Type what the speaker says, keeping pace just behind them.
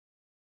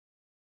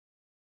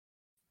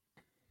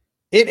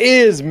It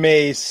is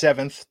May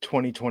 7th,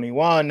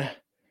 2021.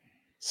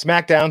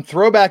 SmackDown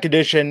Throwback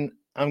Edition.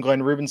 I'm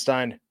Glenn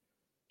Rubenstein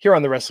here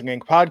on the Wrestling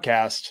Inc.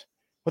 podcast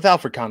with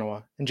Alfred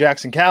Konuwa and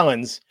Jackson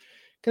Callens.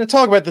 Going to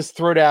talk about this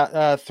throwback.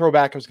 This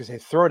throwback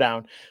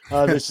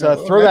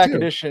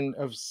edition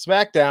of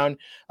SmackDown.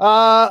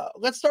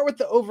 Let's start with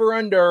the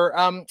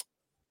over-under.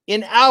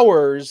 In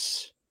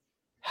hours,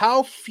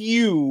 how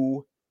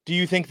few do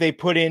you think they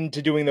put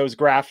into doing those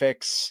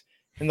graphics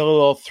and the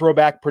little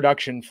throwback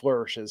production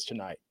flourishes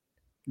tonight?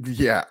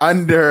 Yeah,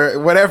 under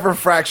whatever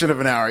fraction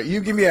of an hour.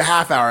 You give me a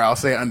half hour, I'll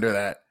say under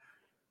that.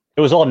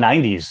 It was all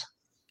 90s.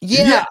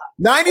 Yeah.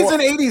 90s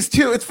and 80s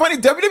too. It's funny,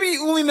 WWE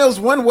only knows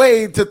one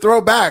way to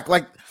throw back.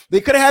 Like, they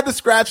could have had the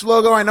scratch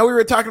logo. I know we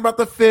were talking about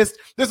the fist.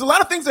 There's a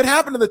lot of things that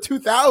happened in the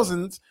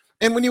 2000s.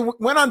 And when you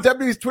went on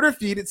WWE's Twitter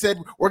feed, it said,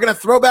 we're going to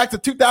throw back to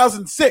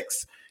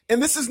 2006.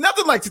 And this is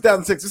nothing like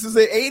 2006. This is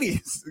the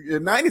 80s,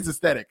 90s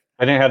aesthetic.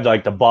 I didn't have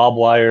like the barbed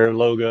wire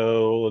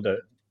logo.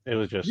 It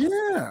was just...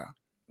 Yeah.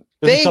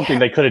 This is something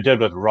they could have did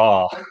with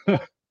Raw.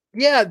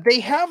 Yeah, they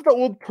have the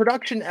old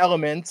production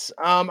elements.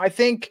 I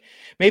think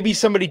maybe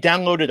somebody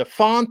downloaded a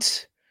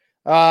font.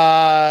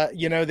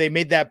 They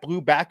made that blue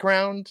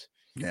background.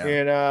 Yeah.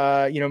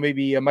 And,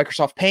 maybe a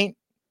Microsoft Paint,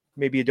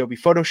 maybe Adobe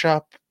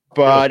Photoshop.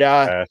 But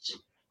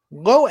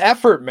low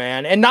effort,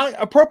 man, and not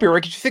appropriate.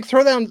 Right? Because you think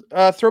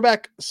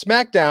throwback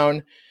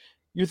SmackDown,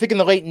 you're thinking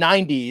the late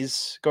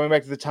 90s, going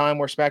back to the time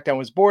where SmackDown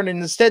was born.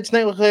 And instead, it's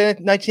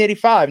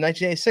 1985,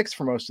 1986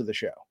 for most of the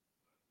show.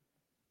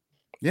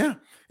 Yeah.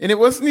 And it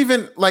wasn't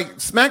even like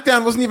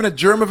SmackDown wasn't even a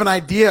germ of an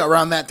idea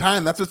around that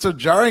time. That's what's so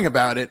jarring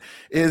about it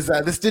is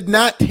this did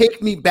not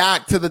take me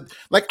back to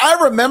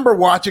I remember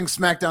watching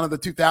SmackDown of the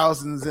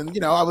 2000s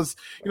and, I was,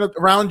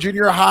 around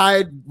junior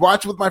high,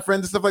 watch with my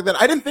friends and stuff like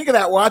that. I didn't think of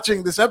that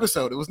watching this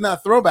episode. It was not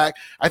a throwback.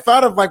 I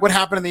thought of like what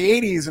happened in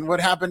the 80s and what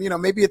happened,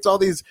 maybe it's all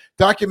these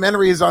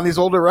documentaries on these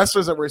older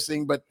wrestlers that we're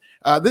seeing. But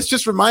this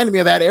just reminded me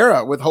of that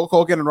era with Hulk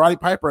Hogan and Roddy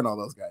Piper and all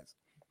those guys.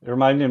 It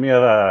reminded me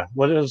of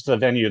what is the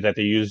venue that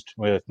they used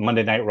with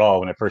Monday Night Raw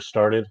when it first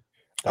started?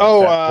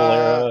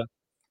 Yeah,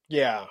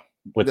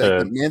 with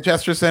the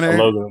Manchester Center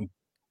logo.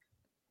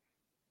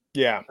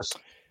 Yeah,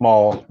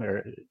 small.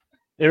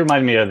 It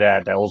reminded me of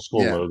that old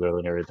school logo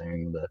and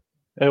everything.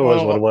 But it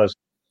was what it was.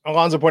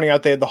 Alonzo pointing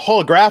out they had the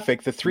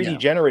holographic, the 3D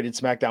generated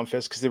SmackDown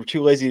fist because they were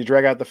too lazy to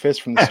drag out the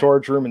fist from the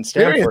storage room in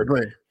Stamford.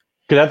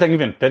 Could that thing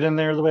even fit in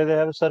there the way they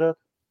have it set up?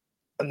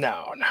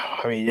 No.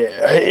 I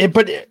mean,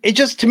 but it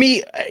just, to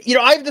me,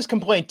 I have this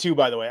complaint too,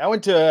 by the way. I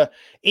went to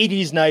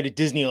 80s night at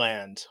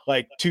Disneyland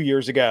like 2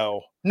 years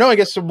ago. No, I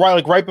guess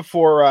right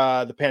before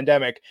the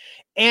pandemic.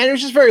 And it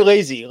was just very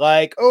lazy.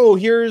 Like, oh,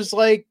 here's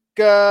the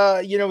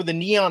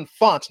neon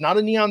font, not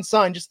a neon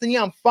sign, just the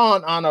neon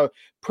font on a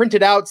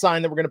printed out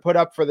sign that we're going to put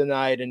up for the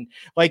night. And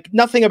like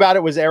nothing about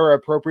it was era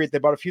appropriate. They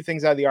bought a few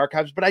things out of the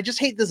archives, but I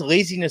just hate this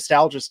lazy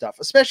nostalgia stuff,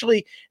 especially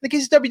in the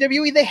case of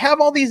WWE. They have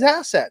all these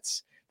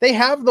assets. They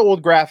have the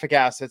old graphic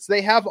assets.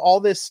 They have all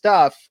this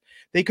stuff.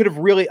 They could have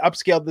really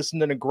upscaled this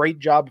and done a great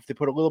job if they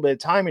put a little bit of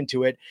time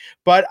into it.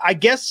 But I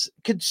guess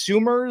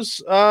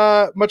consumers,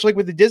 much like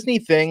with the Disney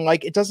thing,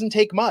 like it doesn't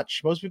take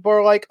much. Most people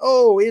are like,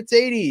 oh, it's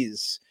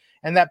 80s.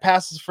 And that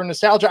passes for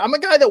nostalgia. I'm a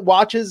guy that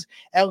watches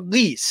at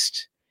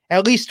least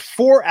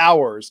 4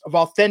 hours of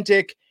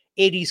authentic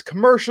 80s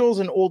commercials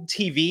and old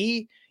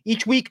TV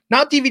each week,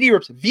 not DVD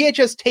rips,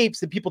 VHS tapes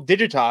that people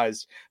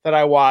digitized that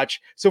I watch.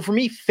 So for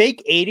me,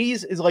 fake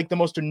 80s is like the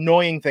most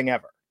annoying thing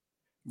ever.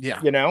 Yeah.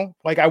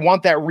 Like I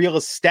want that real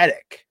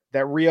aesthetic,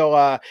 that real,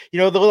 the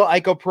little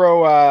Ico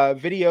Pro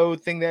video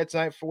thing that's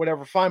not for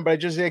whatever, fine. But I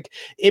just think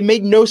it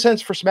made no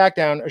sense for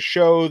SmackDown, a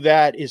show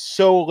that is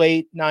so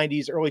late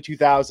 90s, early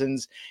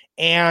 2000s.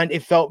 And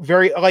it felt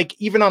very like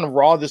even on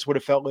Raw, this would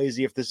have felt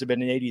lazy if this had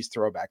been an 80s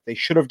throwback. They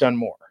should have done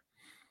more.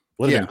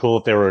 Would have been cool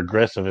if they were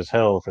aggressive as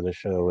hell for the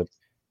show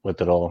with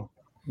it all,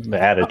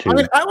 the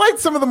attitude. I like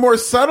some of the more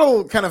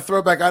subtle kind of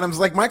throwback items,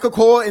 like Michael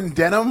Cole in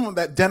denim,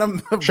 that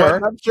denim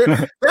shirt.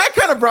 That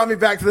kind of brought me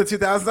back to the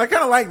 2000s. I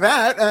kind of like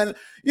that. And,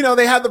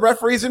 they had the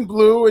referees in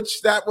blue,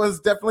 which that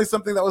was definitely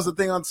something that was a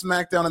thing on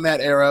SmackDown in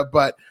that era.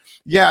 But,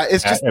 yeah,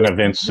 it's just an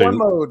event one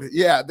mode.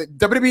 Yeah, the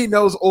WWE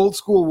knows old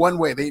school one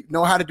way. They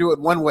know how to do it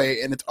one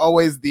way, and it's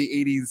always the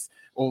 80s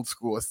old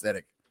school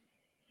aesthetic.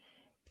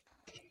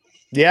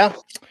 Yeah.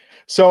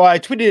 So I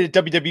tweeted at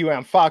WWE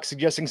on Fox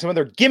suggesting some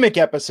other gimmick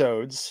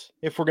episodes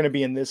if we're going to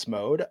be in this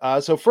mode.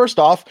 So first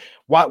off,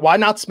 why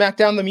not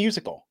SmackDown the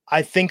musical?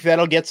 I think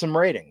that'll get some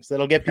ratings.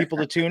 That'll get people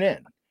to tune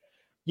in.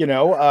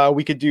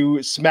 We could do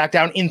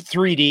SmackDown in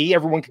 3D.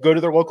 Everyone could go to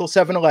their local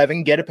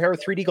 7-Eleven, get a pair of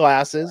 3D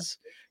glasses,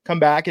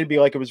 come back. It'd be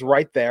like it was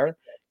right there,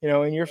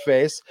 in your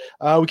face.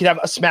 We could have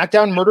a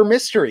SmackDown murder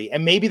mystery.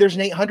 And maybe there's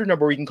an 800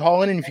 number where you can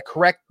call in. And if you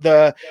correct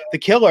the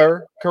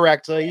killer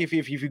correctly, if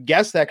you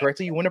guess that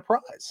correctly, you win a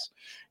prize.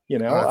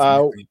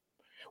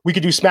 We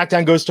could do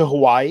SmackDown Goes to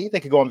Hawaii.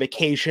 They could go on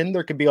vacation.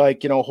 There could be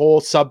a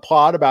whole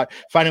subplot about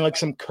finding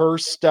some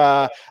cursed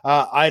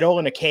idol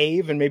in a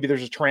cave, and maybe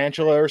there's a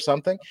tarantula or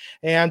something.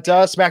 And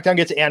SmackDown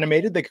gets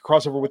animated. They could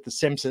cross over with The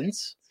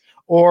Simpsons.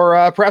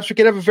 Or perhaps we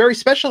could have a very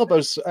special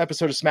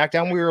episode of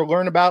SmackDown where we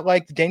learn about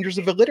like the dangers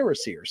of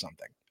illiteracy or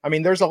something. I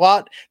mean, there's a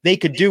lot they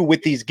could do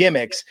with these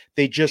gimmicks.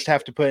 They just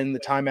have to put in the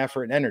time,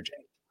 effort, and energy.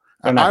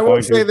 I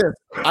will say this.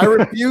 I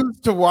refuse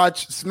to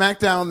watch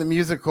SmackDown the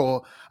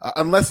musical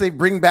unless they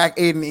bring back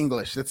Aiden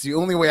English. That's the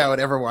only way I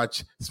would ever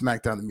watch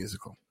SmackDown the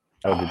musical.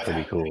 That would be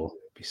pretty cool.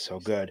 Be so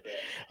good.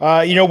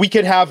 We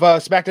could have a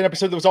SmackDown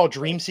episode that was all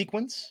dream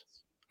sequence.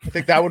 I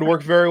think that would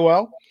work very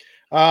well.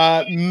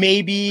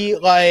 Maybe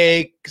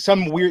like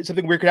something weird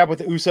could happen with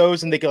the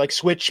Usos and they could like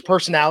switch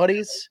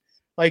personalities,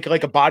 like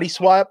a body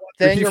swap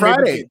thing.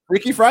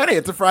 Freaky Friday.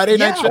 It's a Friday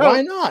night show.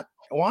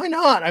 Why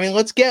not? I mean,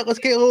 let's get a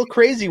little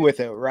crazy with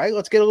it, right?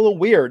 Let's get a little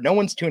weird. No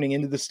one's tuning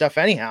into this stuff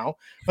anyhow.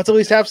 Let's at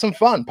least have some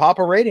fun. Pop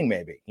a rating,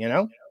 maybe,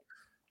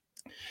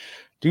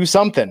 do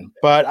something.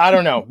 But I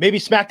don't know. Maybe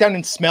SmackDown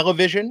and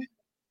Smell-O-Vision.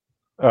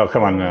 Oh,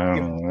 come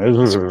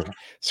on.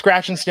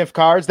 Scratch and sniff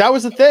cards. That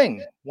was the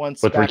thing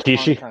once. With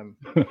Rikishi?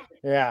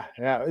 Yeah.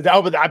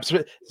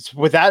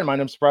 With that in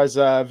mind, I'm surprised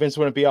Vince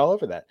wouldn't be all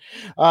over that.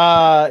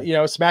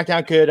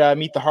 SmackDown could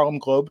meet the Harlem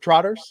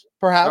Globetrotters,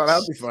 perhaps. Oh, that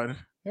would be fun.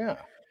 Yeah.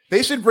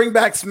 They should bring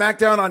back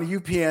SmackDown on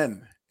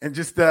UPN and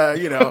just, I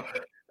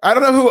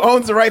don't know who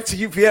owns the rights to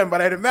UPN,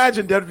 but I'd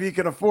imagine WWE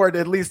can afford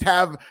to at least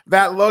have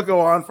that logo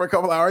on for a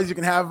couple hours. You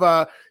can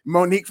have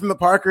Monique from the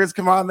Parkers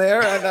come on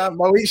there and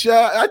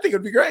Moesha. I think it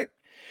would be great.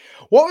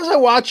 What was I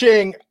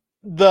watching?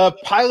 The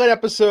pilot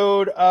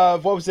episode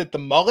of, what was it, The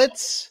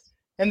Mullets?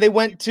 And they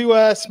went to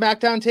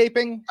SmackDown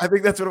taping? I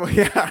think that's what it was.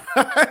 Yeah.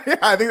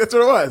 I think that's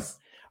what it was.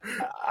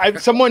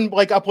 Someone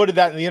like uploaded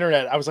that on the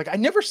internet. I was like, I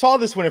never saw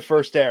this when it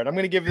first aired. I'm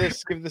going to give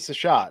this a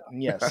shot.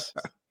 And yes,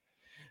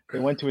 they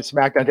went to a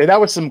SmackDown day. That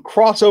was some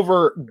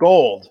crossover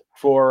gold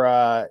for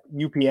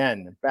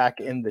UPN back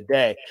in the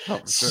day. Oh,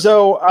 sure.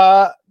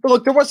 So,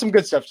 look, there was some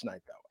good stuff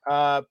tonight,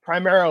 though.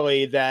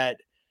 Primarily that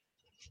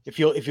if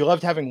you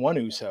loved having one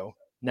Uso,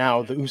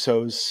 now the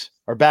Usos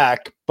are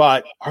back,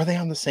 but are they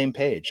on the same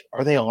page?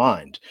 Are they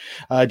aligned?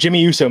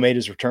 Jimmy Uso made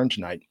his return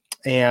tonight,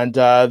 and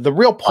the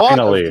real plot.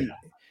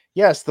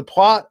 The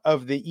plot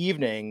of the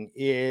evening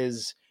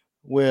is,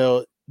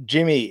 will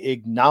Jimmy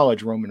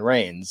acknowledge Roman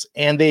Reigns?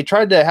 And they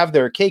tried to have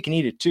their cake and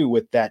eat it too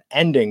with that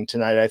ending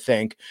tonight, I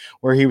think,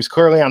 where he was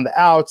clearly on the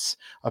outs,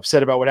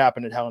 upset about what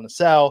happened at Hell in a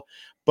Cell,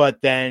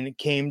 but then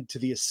came to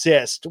the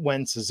assist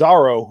when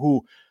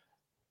Cesaro,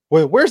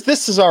 where's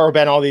this Cesaro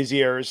been all these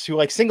years, who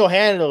like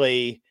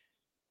single-handedly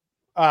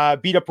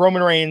beat up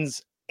Roman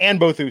Reigns and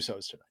both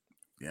Usos tonight.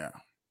 Yeah.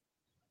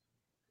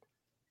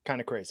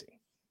 Kind of crazy.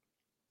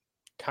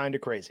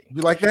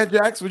 You like that,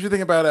 Jax? What'd you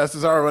think about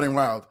Cesaro running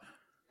wild?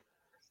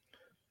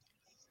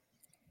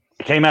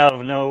 It came out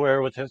of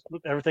nowhere with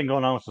everything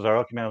going on with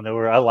Cesaro. Came out of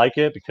nowhere. I like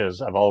it because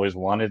I've always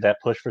wanted that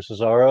push for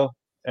Cesaro.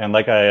 And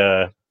like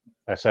I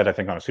said, I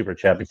think on a super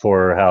chat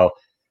before, how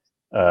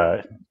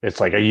it's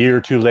like a year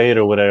or two late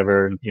or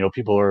whatever.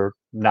 People are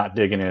not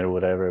digging it or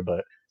whatever.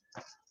 But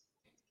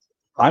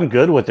I'm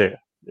good with it.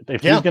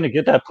 If he's going to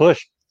get that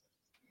push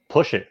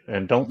it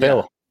and don't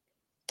fail.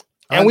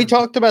 And we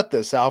talked about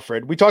this,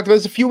 Alfred. We talked about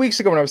this a few weeks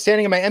ago when I was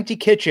standing in my empty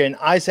kitchen.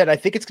 I said, I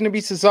think it's going to be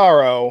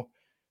Cesaro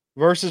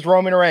versus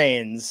Roman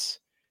Reigns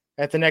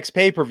at the next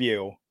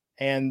pay-per-view.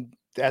 And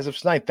as of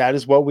tonight, that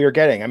is what we are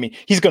getting. I mean,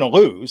 he's going to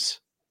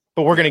lose,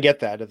 but we're going to get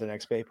that at the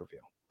next pay-per-view.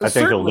 I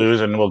think he'll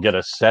lose, and we'll get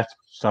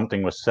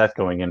something with Seth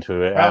going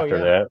into it after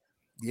that.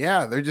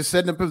 Yeah, they're just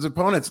setting up his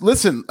opponents.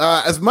 Listen,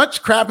 as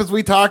much crap as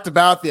we talked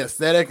about the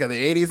aesthetic of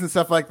the 80s and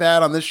stuff like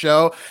that on this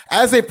show,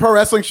 as a pro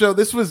wrestling show,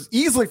 this was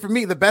easily, for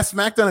me, the best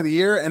SmackDown of the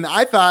year. And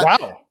I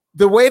thought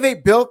the way they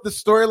built the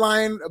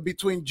storyline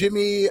between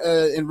Jimmy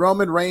and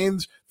Roman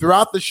Reigns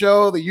throughout the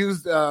show, they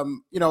used,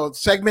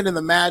 segment in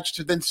the match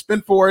to then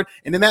spin forward.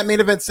 And in that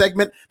main event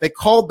segment, they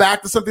called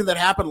back to something that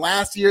happened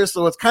last year.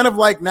 So it's kind of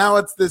like now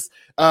it's this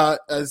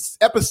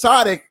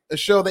episodic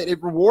show that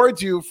it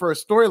rewards you for a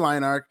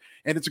storyline arc.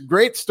 And it's a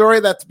great story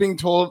that's being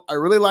told. I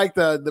really like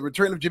the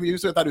return of Jimmy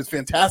Uso. I thought he was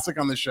fantastic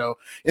on the show.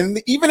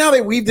 And even how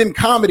they weaved in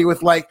comedy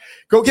with like,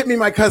 go get me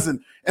my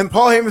cousin. And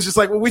Paul Heyman's just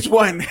like, well, which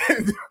one?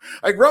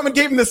 Like Roman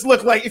gave him this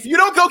look like, if you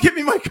don't go get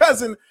me my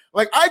cousin.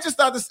 Like, I just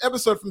thought this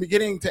episode from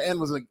beginning to end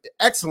was an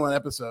excellent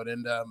episode.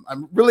 And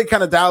I'm really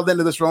kind of dialed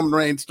into this Roman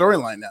Reigns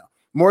storyline now,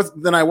 more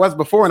than I was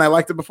before. And I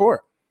liked it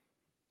before.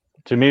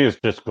 To me, it's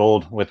just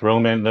gold. With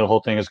Roman, the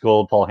whole thing is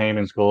gold. Paul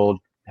Heyman's gold.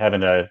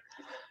 Having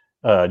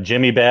a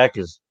Jimmy back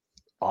is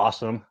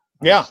awesome.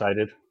 I'm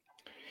excited.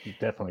 I'm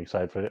definitely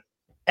excited for it.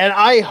 And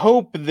I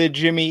hope that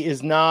Jimmy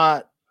is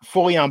not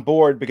fully on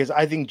board, because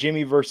I think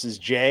Jimmy versus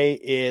Jay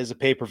is a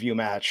pay-per-view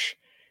match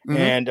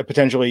and a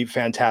potentially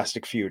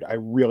fantastic feud. I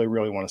really,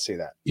 really want to see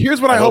that.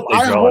 Here's what I hope.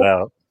 They draw it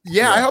out.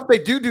 Yeah, I hope they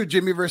do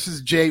Jimmy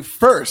versus Jay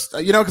first,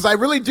 because I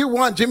really do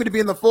want Jimmy to be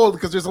in the fold,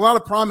 because there's a lot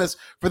of promise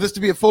for this to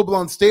be a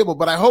full-blown stable,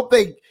 but I hope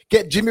they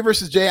get Jimmy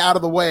versus Jay out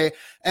of the way.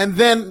 And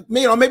then,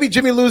 maybe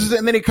Jimmy loses it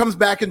and then he comes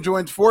back and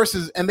joins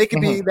forces, and they could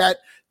be that,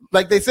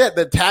 like they said,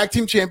 the tag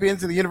team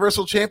champions and the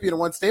universal champion in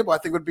one stable. I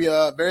think would be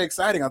very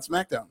exciting on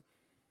SmackDown.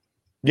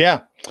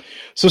 Yeah.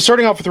 So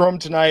starting off with Roman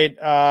tonight,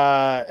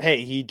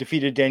 hey, he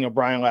defeated Daniel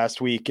Bryan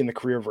last week in the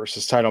career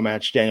versus title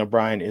match. Daniel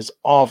Bryan is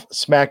off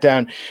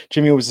SmackDown.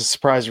 Jimmy was a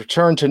surprise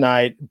return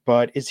tonight,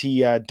 but is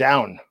he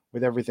down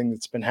with everything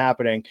that's been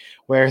happening,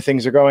 where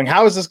things are going?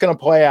 How is this going to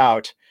play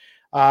out?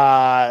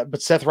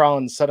 But Seth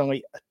Rollins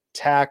suddenly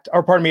attacked,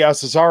 or pardon me,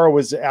 Cesaro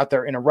was out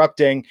there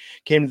interrupting,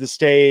 came to the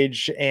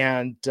stage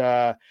and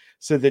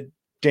said that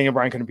Daniel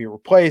Bryan couldn't be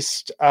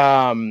replaced.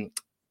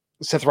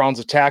 Seth Rollins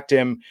attacked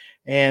him.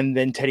 And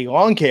then Teddy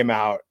Long came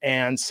out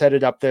and set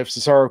it up that if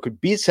Cesaro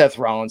could beat Seth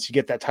Rollins, you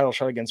get that title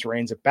shot against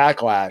Reigns at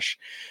Backlash.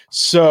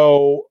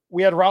 So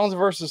we had Rollins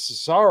versus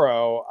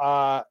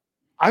Cesaro.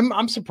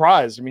 I'm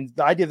surprised. I mean,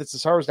 the idea that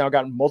Cesaro's now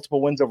gotten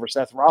multiple wins over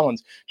Seth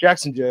Rollins.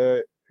 Jackson,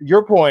 to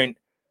your point,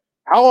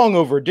 how long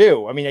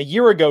overdue? I mean, a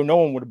year ago, no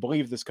one would have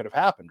believed this could have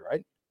happened,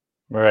 right?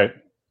 Right.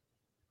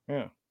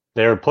 Yeah.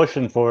 They were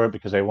pushing for it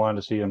because they wanted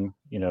to see him,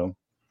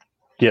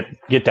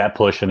 get that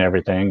push and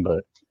everything,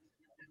 but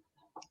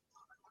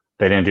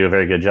they didn't do a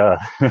very good job.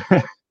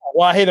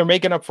 Well, hey, they're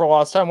making up for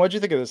lost time. What did you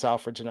think of this,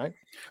 Alfred, tonight?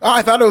 Oh,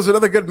 I thought it was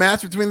another good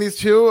match between these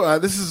two.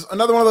 This is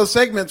another one of those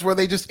segments where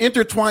they just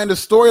intertwined a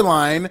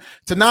storyline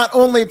to not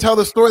only tell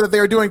the story that they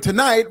are doing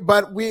tonight,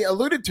 but we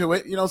alluded to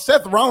it.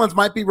 Seth Rollins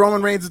might be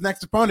Roman Reigns'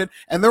 next opponent,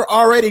 and they're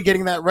already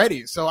getting that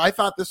ready. So I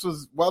thought this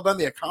was well done.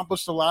 They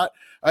accomplished a lot.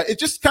 It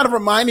just kind of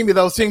reminded me,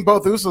 though, seeing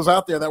both Usos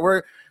out there, that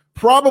we're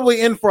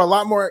probably in for a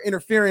lot more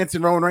interference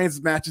in Roman Reigns'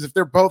 matches if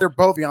they're both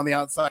on the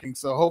outside.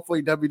 So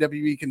hopefully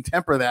WWE can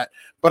temper that.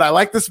 But I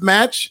like this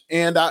match,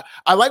 and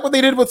I like what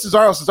they did with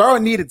Cesaro.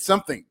 Cesaro needed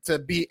something to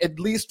be at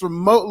least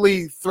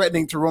remotely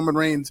threatening to Roman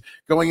Reigns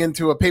going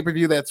into a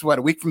pay-per-view that's,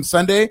 a week from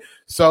Sunday.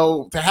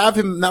 So to have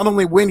him not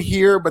only win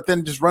here, but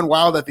then just run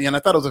wild at the end, I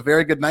thought it was a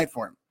very good night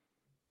for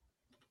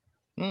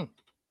him.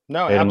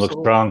 No, made him look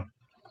strong.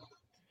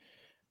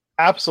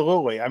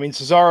 Absolutely. I mean,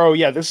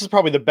 Cesaro, this is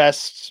probably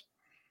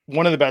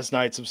one of the best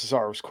nights of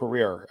Cesaro's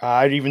career.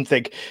 I'd even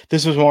think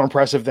this was more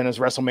impressive than his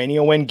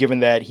WrestleMania win,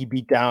 given that he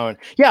beat down.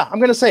 Yeah, I'm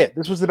going to say it.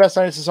 This was the best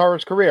night of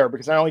Cesaro's career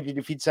because not only did he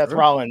defeat Seth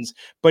Rollins,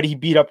 but he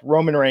beat up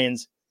Roman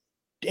Reigns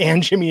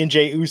and Jimmy and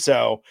Jey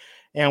Uso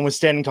and was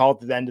standing tall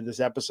at the end of this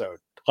episode.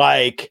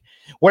 Like,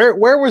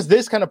 where was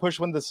this kind of push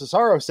when the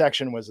Cesaro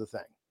section was the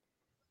thing?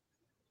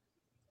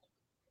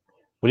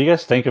 What do you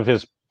guys think of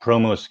his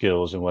promo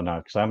skills and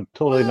whatnot? Because I'm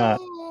totally not.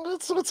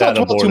 Let's not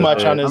dwell too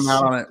much on his. I'm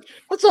out on it.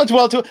 Let's not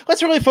dwell too.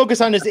 Let's really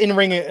focus on his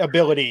in-ring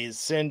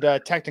abilities and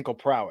technical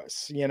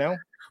prowess.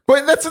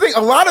 But that's the thing.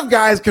 A lot of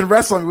guys can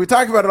wrestle. I mean, we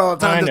talk about it all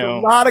the time. There's a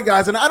lot of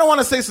guys, and I don't want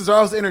to say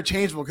Cesaro's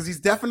interchangeable because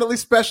he's definitely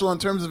special in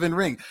terms of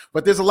in-ring.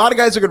 But there's a lot of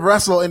guys who could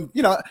wrestle, and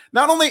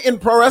not only in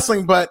pro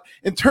wrestling, but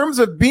in terms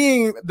of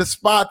being the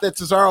spot that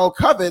Cesaro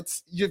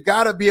covets, you've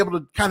got to be able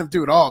to kind of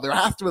do it all. There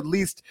has to at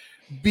least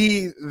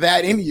be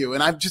that in you.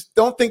 And I just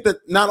don't think that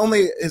not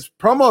only his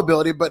promo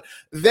ability, but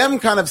them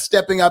kind of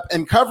stepping up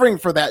and covering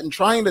for that and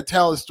trying to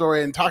tell a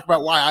story and talk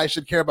about why I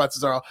should care about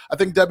Cesaro. I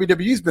think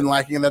WWE's been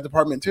lacking in that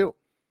department too.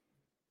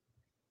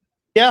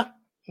 Yeah,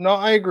 no,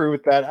 I agree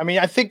with that. I mean,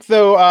 I think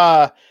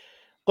though,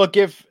 look,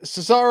 if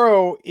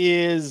Cesaro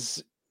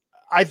is,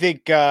 I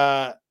think,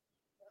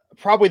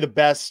 probably the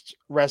best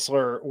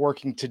wrestler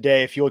working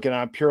today, if you look at it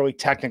on a purely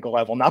technical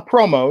level, not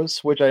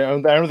promos, which I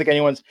don't think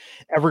anyone's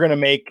ever going to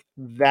make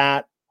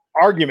that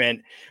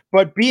argument,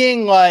 but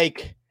being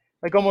like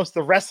almost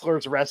the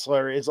wrestler's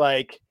wrestler is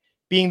like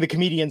being the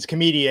comedian's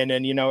comedian.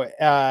 And,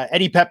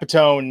 Eddie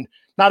Pepitone,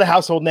 not a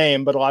household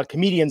name, but a lot of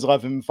comedians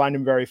love him and find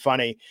him very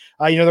funny.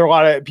 There are a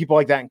lot of people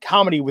like that in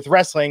comedy. With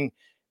wrestling.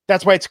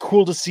 That's why it's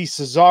cool to see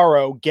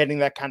Cesaro getting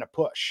that kind of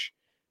push.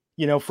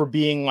 For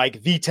being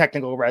like the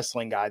technical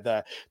wrestling guy,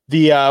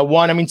 the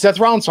one, I mean, Seth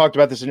Rollins talked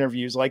about this in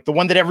interviews, like the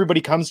one that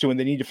everybody comes to and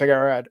they need to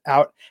figure out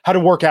how to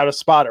work out a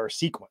spot or a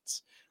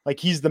sequence. Like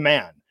he's the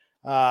man.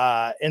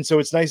 And so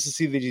it's nice to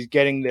see that he's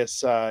getting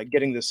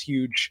this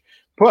huge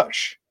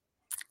push.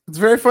 It's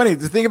very funny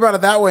to think about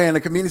it that way. And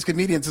a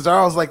comedian,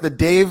 Cesaro's like the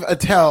Dave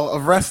Attell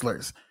of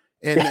wrestlers.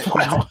 And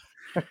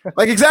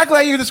like exactly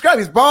how you describe.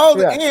 He's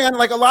bald, and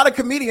like a lot of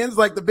comedians,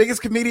 like the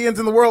biggest comedians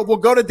in the world, will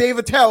go to Dave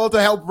Attell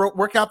to help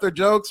work out their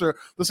jokes, or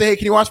they'll say, "Hey,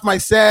 can you watch my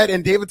set?"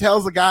 And Dave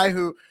Attell's the guy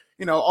who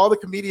all the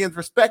comedians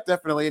respect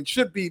definitely, and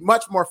should be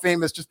much more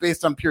famous just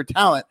based on pure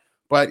talent.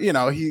 But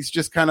he's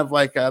just kind of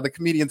like the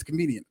comedian's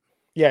comedian.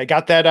 Yeah,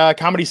 got that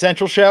Comedy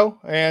Central show,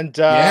 and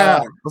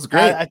it was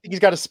great. I think he's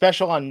got a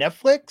special on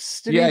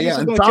Netflix. And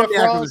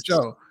Insomniac was a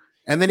show,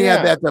 and then he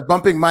had that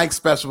bumping Mike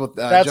special with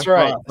that's Jeff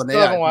right. Ross. Still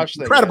haven't watched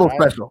that. Incredible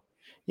special.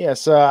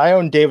 Yes, I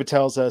own Dave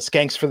Attell's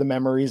Skanks for the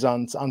Memories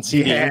on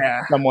CD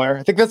somewhere.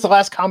 I think that's the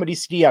last comedy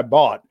CD I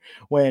bought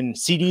when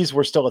CDs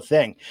were still a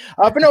thing.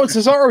 But no,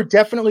 Cesaro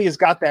definitely has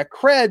got that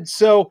cred,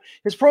 so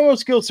his promo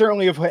skills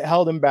certainly have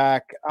held him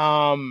back.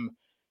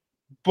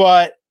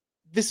 But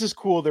this is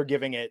cool. They're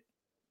giving it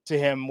to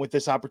him with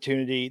this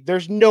opportunity.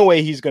 There's no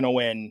way he's going to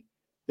win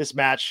this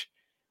match,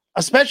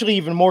 especially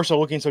even more so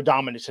looking so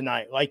dominant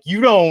tonight. Like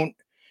you don't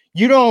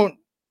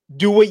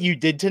do what you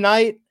did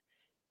tonight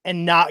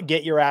and not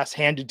get your ass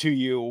handed to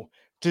you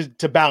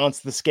to balance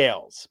the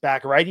scales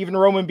back, right? Even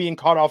Roman being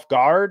caught off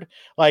guard,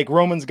 like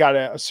Roman's got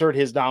to assert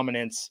his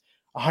dominance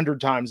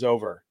 100 times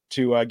over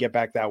to get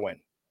back that win.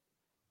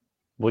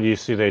 What do you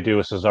see they do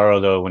with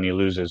Cesaro though when he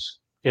loses?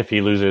 If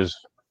he loses,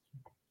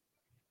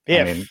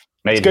 it's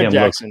good,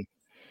 Jackson.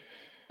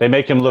 They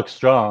make him look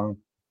strong.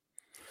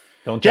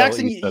 Don't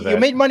Jackson, you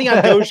made money on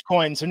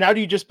Dogecoin, so now do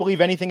you just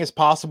believe anything is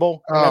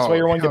possible? And that's why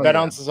you're willing to bet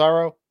on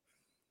Cesaro?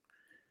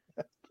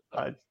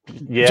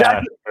 Yeah.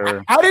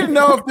 Jackson, I didn't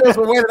know if there was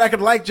a way that I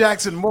could like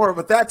Jackson more,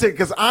 but that's it,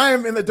 because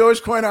I'm in the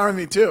Dogecoin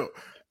army too.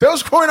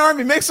 Dogecoin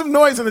army, make some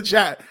noise in the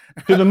chat.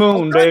 To the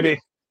moon, baby.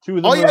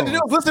 All you have to do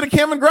is listen to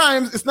Cameron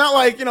Grimes. It's not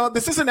like,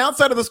 this isn't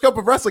outside of the scope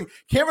of wrestling.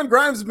 Cameron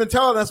Grimes has been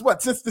telling us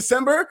since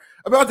December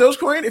about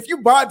Dogecoin. If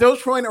you bought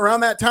Dogecoin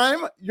around that time,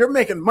 you're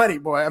making money,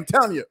 boy. I'm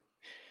telling you.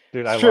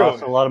 Dude, I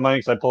lost a lot of money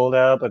because I pulled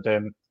out, but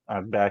then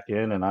I'm back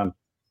in and I'm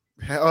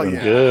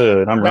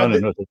good. I'm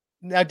running with it.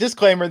 Now,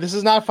 disclaimer: this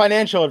is not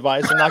financial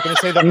advice. I'm not going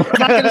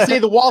to say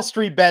the Wall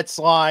Street bets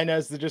line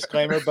as the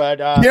disclaimer, but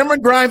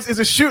Cameron Grimes is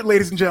a shoot,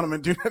 ladies and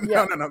gentlemen.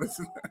 No.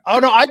 Oh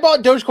no, I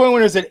bought Dogecoin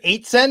when it was at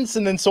 8 cents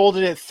and then sold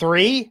it at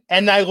 3,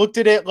 and I looked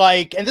at it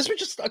and this was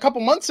just a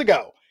couple months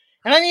ago,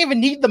 and I didn't even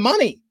need the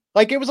money.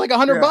 Like it was like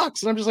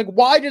 $100, and I'm just like,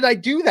 why did I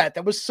do that?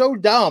 That was so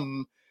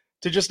dumb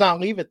to just not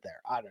leave it there.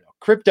 I don't know.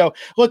 Crypto.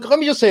 Look, let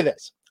me just say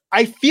this.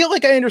 I feel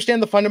like I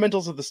understand the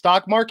fundamentals of the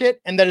stock market,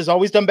 and that has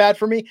always done bad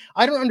for me.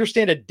 I don't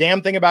understand a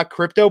damn thing about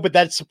crypto, but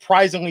that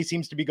surprisingly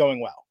seems to be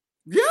going well.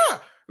 Yeah.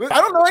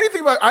 I don't know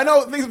anything I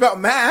know things about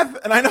math,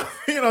 and I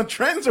know,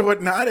 trends or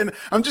whatnot, and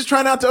I'm just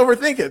trying not to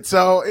overthink it.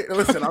 So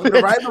listen, I'm going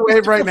to ride the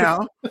wave right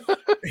now.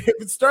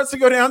 If it starts to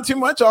go down too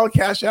much, I'll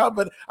cash out,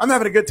 but I'm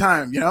having a good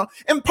time,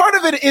 and part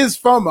of it is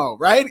FOMO,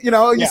 right?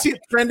 You see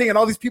it trending and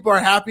all these people are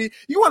happy.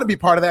 You want to be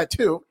part of that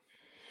too.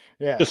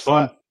 Yeah. Just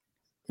fun.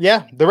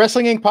 Yeah, the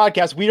Wrestling Inc.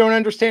 podcast. We don't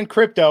understand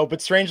crypto,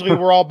 but strangely,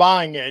 we're all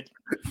buying it.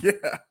 Yeah.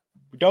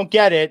 We don't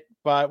get it,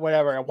 but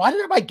whatever. Why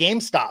did I buy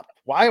GameStop?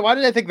 Why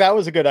did I think that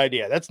was a good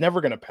idea? That's never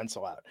going to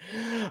pencil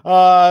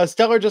out.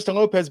 Stellar Justin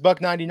Lopez,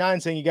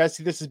 $1.99, saying, you guys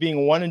see this as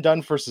being one and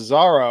done for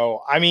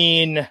Cesaro.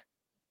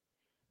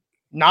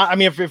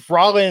 If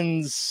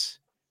Rollins,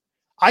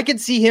 I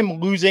could see him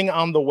losing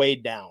on the way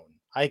down.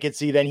 I could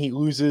see then he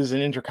loses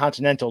an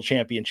Intercontinental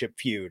Championship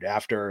feud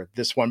after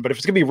this one. But if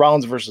it's going to be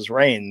Rollins versus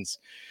Reigns,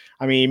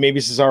 maybe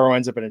Cesaro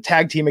ends up in a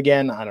tag team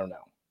again. I don't know.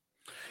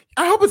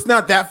 I hope it's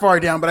not that far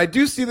down, but I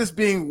do see this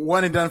being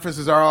one and done for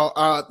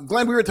Cesaro.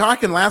 Glenn, we were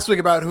talking last week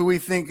about who we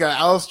think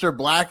Aleister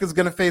Black is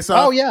going to face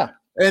off. Oh, yeah.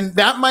 And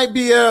that might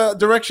be a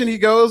direction he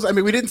goes.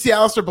 We didn't see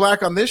Aleister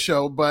Black on this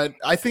show, but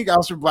I think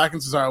Aleister Black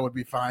and Cesaro would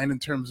be fine in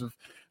terms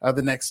of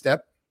the next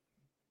step.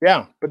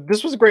 Yeah, but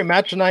this was a great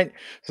match tonight.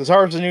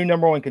 Cesaro's a new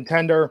number one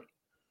contender.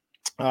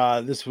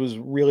 This was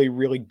really,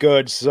 really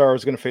good.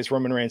 Cesaro's going to face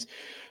Roman Reigns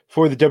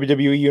for the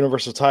WWE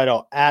Universal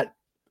title at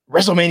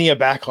WrestleMania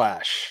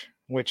Backlash,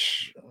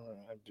 which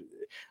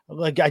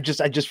I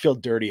just feel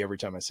dirty every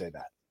time I say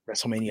that.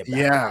 WrestleMania Backlash.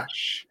 Yeah.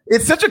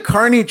 It's such a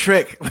carny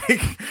trick.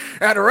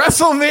 At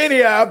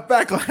WrestleMania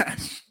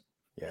Backlash.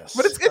 Yes.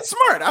 But it's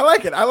smart. I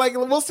like it.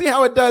 We'll see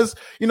how it does,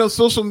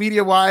 social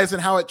media wise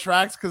and how it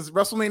tracks, because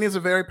WrestleMania is a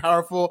very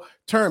powerful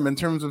term in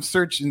terms of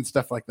search and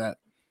stuff like that.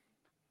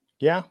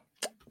 Yeah.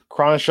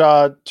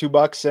 Chronoshaw,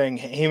 $2 saying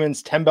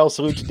Heyman's 10-bell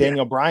salute to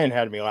Daniel Bryan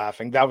had me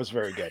laughing. That was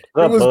very good.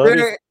 It was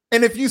very,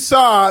 and if you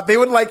saw, they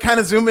would kind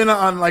of zoom in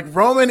on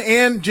Roman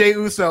and Jey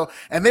Uso,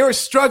 and they were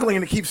struggling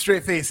to keep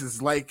straight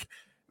faces.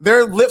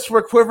 Their lips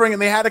were quivering,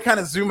 and they had to kind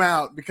of zoom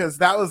out because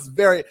that was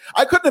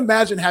I couldn't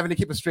imagine having to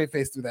keep a straight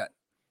face through that.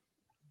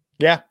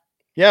 Yeah.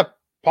 Yeah.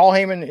 Paul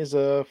Heyman is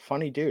a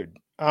funny dude.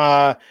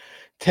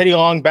 Teddy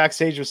Long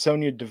backstage with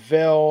Sonya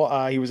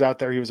Deville. He was out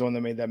there. He was the one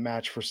that made that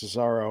match for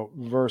Cesaro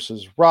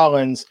versus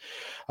Rollins.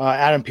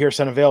 Adam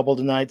Pearce unavailable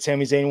tonight.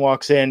 Sami Zayn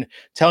walks in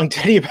telling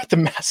Teddy about the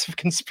massive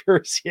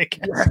conspiracy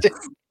against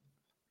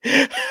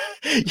him.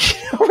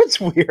 What's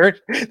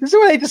weird? This is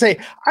what I hate to say.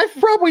 I've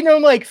probably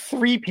known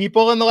 3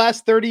 people in the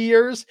last 30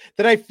 years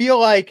that I feel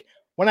like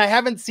when I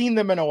haven't seen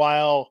them in a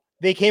while,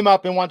 they came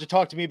up and wanted to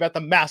talk to me about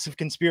the massive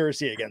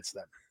conspiracy against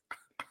them.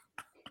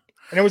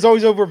 And it was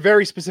always over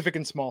very specific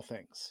and small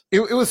things.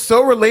 It was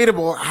so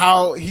relatable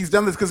how he's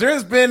done this, because there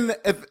has been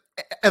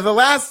in the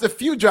last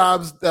few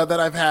jobs that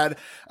I've had,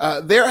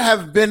 there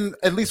have been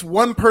at least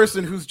one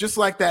person who's just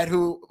like that,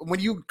 who when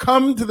you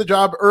come to the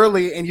job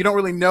early and you don't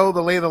really know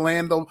the lay of the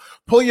land, they'll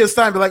pull you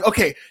aside and be like,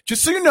 okay,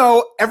 just so you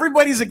know,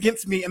 everybody's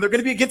against me and they're going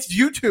to be against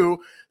you too.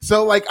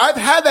 So I've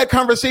had that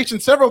conversation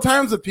several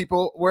times with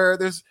people where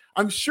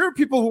I'm sure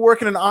people who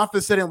work in an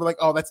office setting will be like,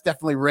 oh, that's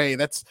definitely Ray.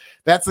 That's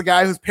the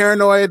guy who's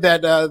paranoid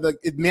that the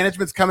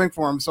management's coming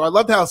for him. So I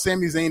loved how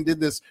Sami Zayn did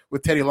this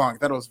with Teddy Long. I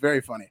thought it was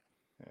very funny.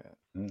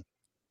 Yeah.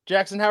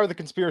 Jackson, how are the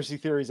conspiracy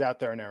theories out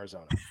there in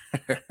Arizona?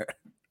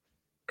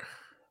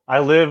 I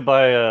live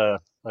by a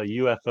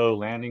UFO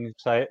landing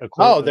site.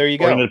 Oh, there you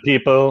go. To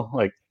people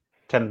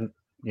 10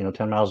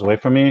 miles away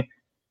from me.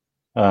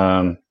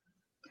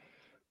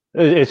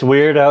 It's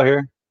weird out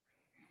here.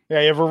 Yeah,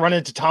 you ever run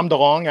into Tom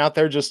DeLonge out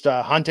there just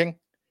hunting?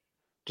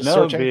 Just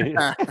No, searching.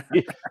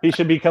 he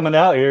should be coming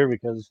out here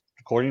because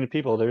according to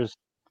people, there's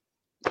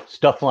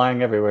stuff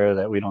flying everywhere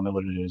that we don't know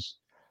what it is.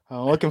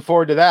 Looking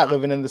forward to that.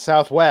 Living in the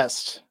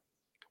Southwest.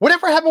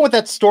 Whatever happened with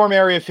that Storm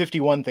Area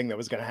 51 thing that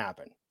was going to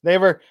happen? They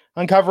ever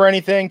uncover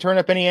anything? Turn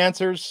up any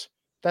answers?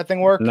 That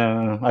thing work?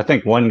 No, I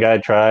think one guy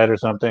tried or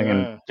something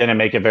and didn't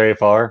make it very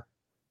far.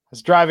 I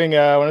was driving when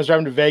I was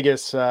driving to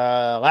Vegas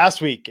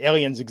last week.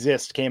 Aliens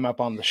Exist came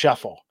up on the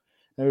shuffle.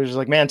 It was just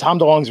like, man, Tom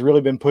DeLonge's really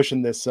been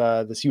pushing this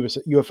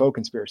UFO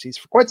conspiracies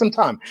for quite some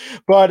time.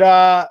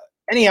 But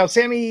anyhow,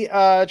 Sammy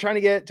trying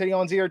to get Teddy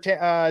Owens here.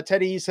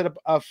 Teddy set up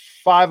a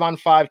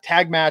 5-on-5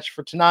 tag match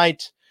for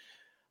tonight.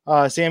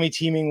 Sammy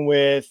teaming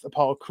with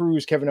Apollo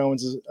Crews, Kevin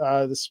Owens,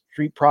 the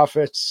Street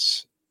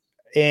Profits,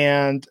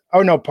 and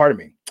pardon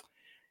me.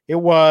 It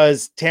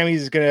was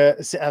Tammy's gonna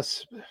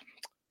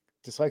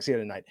dyslexia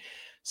tonight.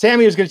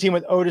 Sammy was going to team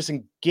with Otis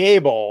and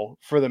Gable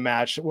for the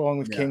match, along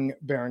with King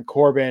Baron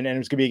Corbin, and it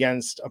was going to be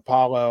against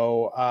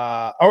Apollo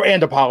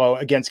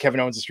against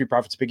Kevin Owens, the Street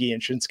Profits, Big E,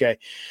 and Shinsuke.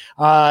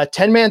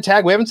 10-man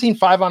tag. We haven't seen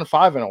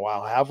 5-on-5 in a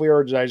while, have we?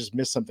 Or did I just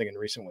miss something in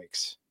recent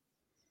weeks?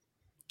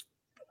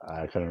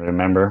 I couldn't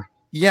remember.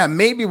 Yeah,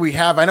 maybe we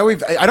have. I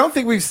don't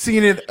think we've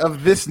seen it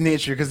of this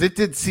nature because it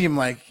did seem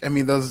like,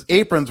 those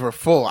aprons were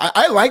full.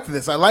 I liked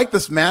this. I liked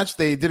this match.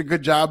 They did a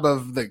good job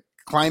of the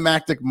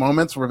climactic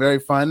moments were very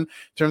fun in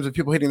terms of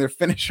people hitting their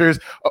finishers.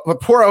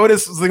 Poor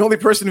Otis was the only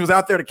person who was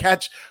out there to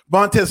catch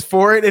Montez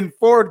Ford, and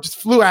Ford just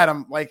flew at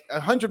him like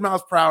 100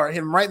 miles per hour, hit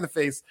him right in the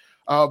face.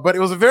 But it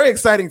was a very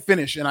exciting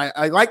finish, and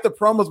I liked the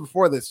promos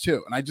before this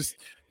too. And I just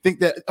think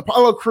that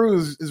Apollo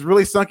Crews is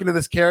really sunk into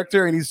this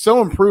character, and he's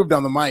so improved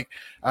on the mic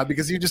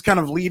because he's just kind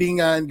of leading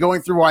and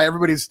going through why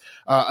everybody's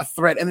a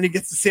threat. And then he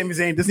gets to Sami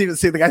Zayn, doesn't even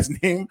say the guy's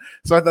name.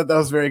 So I thought that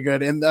was very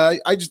good. And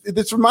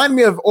this reminded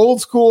me of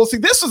old school. See,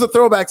 this was a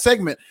throwback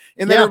segment.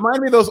 And they remind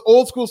me of those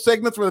old school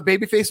segments where the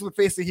baby faces would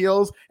face the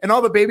heels and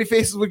all the baby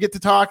faces would get to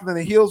talk and then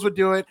the heels would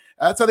do it.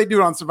 That's how they do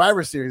it on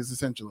Survivor Series,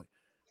 essentially.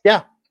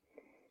 Yeah.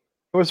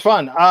 It was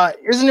fun.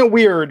 Isn't it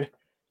weird?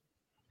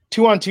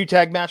 2-on-2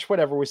 tag match,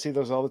 whatever. We see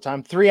those all the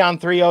time.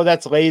 3-on-3, oh,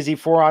 that's lazy.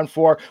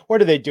 4-on-4, what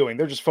are they doing?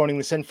 They're just phoning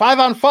this in.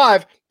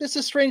 5-on-5, this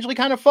is strangely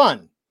kind of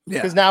fun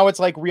because now it's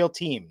like real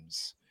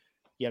teams,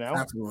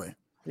 Absolutely.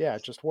 Yeah,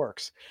 it just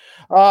works.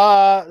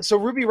 So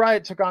Ruby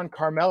Riott took on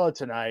Carmella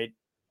tonight.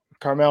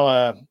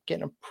 Carmella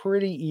getting a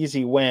pretty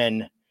easy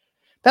win.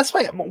 That's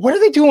why. What are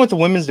they doing with the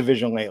women's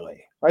division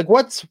lately? Like,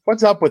 what's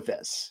up with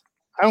this?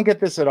 I don't get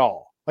this at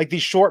all. Like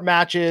these short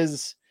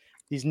matches,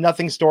 these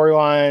nothing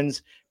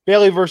storylines.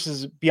 Bayley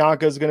versus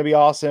Bianca is going to be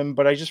awesome,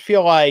 but I just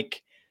feel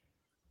like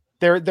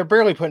they're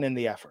barely putting in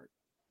the effort.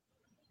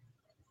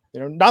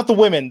 Not the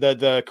women,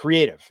 the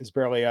creative is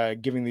barely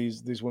giving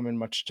these women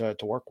much to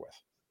work with.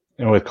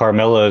 And with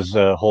Carmella's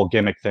whole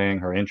gimmick thing,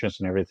 her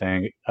entrance and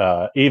everything,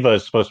 Eva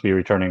is supposed to be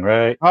returning,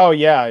 right? Oh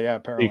yeah,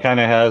 apparently. She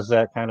kind of has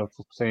that kind of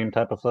same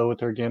type of flow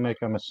with her gimmick,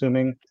 I'm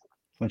assuming,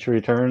 when she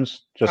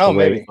returns. Just the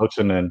way it looks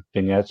in the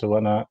vignettes and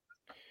whatnot.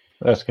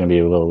 That's going to be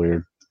a little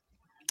weird.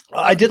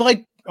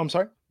 I'm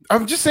sorry.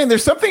 I'm just saying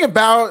there's something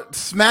about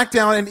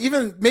SmackDown and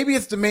even maybe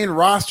it's the main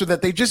roster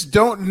that they just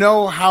don't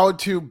know how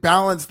to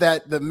balance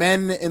that, the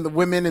men and the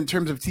women in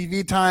terms of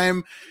TV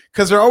time.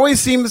 Because there always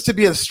seems to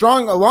be a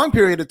long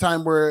period of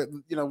time where,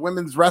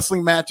 women's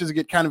wrestling matches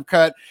get kind of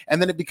cut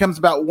and then it becomes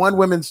about one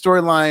women's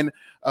storyline.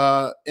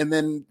 And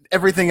then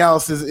everything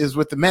else is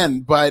with the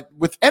men. But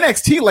with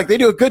NXT, like they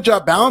do a good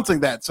job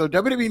balancing that. So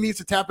WWE needs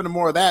to tap into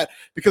more of that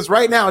because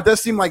right now it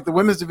does seem like the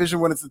women's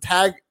division, when it's the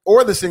tag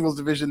or the singles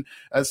division,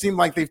 seem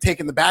like they've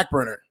taken the back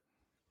burner.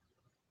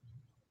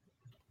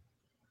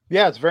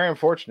 Yeah, it's very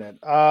unfortunate.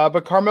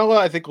 But Carmella,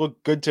 I think,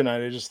 looked good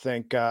tonight. I just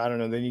think, I don't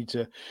know, they need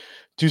to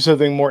do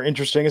something more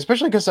interesting,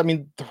 especially because,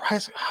 the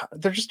Rise,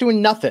 they're just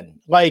doing nothing.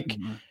 Like,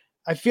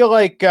 I feel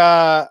like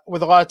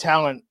with a lot of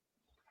talent,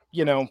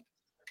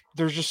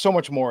 there's just so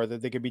much more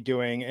that they could be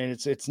doing, and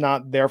it's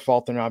not their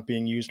fault they're not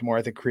being used more.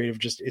 I think creative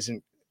just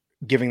isn't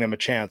giving them a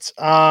chance.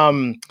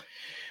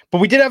 But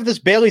we did have this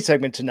Bayley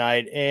segment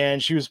tonight,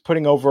 and she was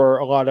putting over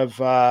a lot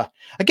of,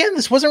 again,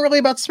 this wasn't really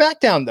about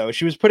SmackDown, though.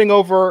 She was putting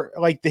over,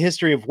 like, the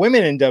history of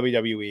women in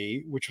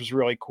WWE, which was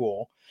really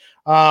cool.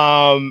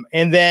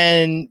 And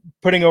then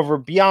putting over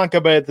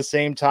Bianca, but at the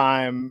same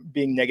time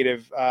being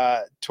negative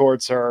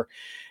towards her.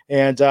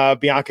 And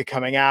Bianca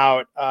coming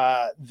out,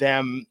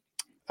 them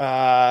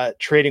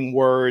trading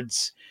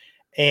words,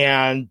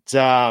 and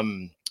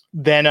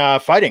then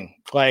fighting.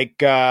 Like,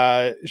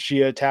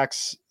 she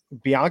attacks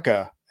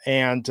Bianca,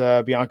 and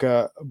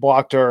Bianca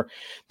blocked her.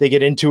 They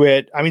get into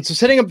it. So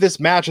setting up this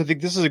match, I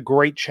think this is a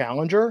great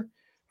challenger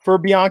for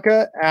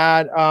Bianca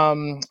at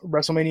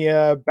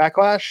WrestleMania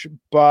Backlash.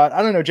 But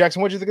I don't know,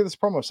 Jackson, what did you think of this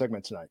promo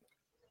segment tonight?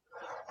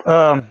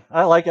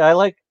 I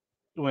like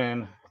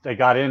when they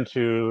got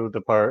into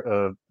the part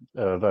of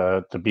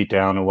the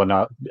beatdown and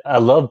whatnot. I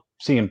love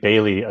seeing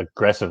Bayley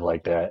aggressive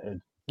like that.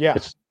 Yeah,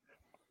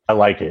 I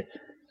like it.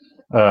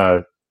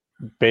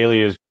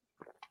 Bayley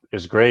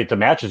is great. The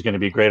match is going to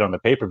be great on the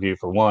pay-per-view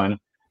for one.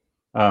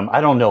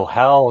 I don't know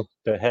how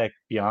the heck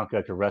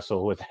Bianca could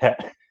wrestle with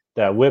that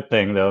that whip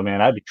thing, though,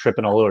 man, I'd be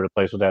tripping all over the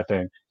place with that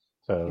thing.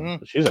 So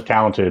she's a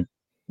talented,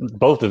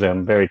 both of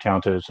them very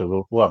talented.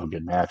 So we'll have a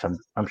good match,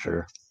 I'm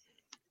sure.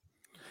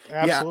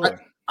 Absolutely. Yeah,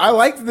 I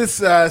liked this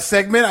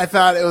segment. I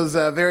thought it was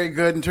very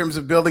good in terms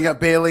of building up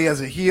Bayley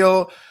as a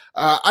heel.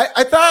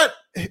 I thought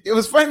it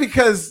was funny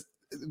because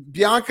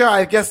Bianca,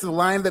 I guess the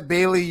line that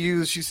Bayley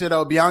used, she said,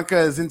 "Oh, Bianca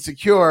is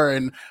insecure,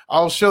 and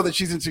I'll show that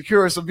she's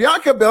insecure." So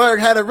Bianca Belair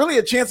had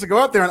a chance to go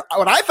up there, and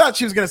what I thought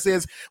she was going to say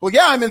is, "Well,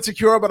 yeah, I'm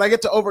insecure, but I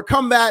get to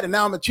overcome that, and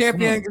now I'm a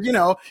champion." You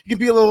know, you can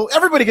be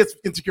everybody gets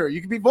insecure. You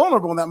can be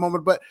vulnerable in that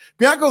moment, but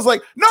Bianca was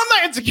like, "No, I'm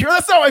not insecure.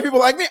 That's not why people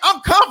like me. I'm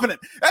confident.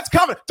 That's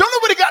confident. Don't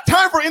nobody got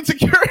time for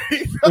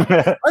insecurity."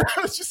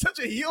 It's just such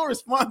a heel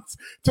response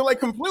to like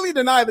completely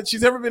deny that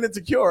she's ever been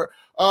insecure.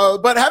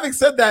 But having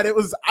said that,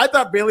 I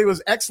thought Bayley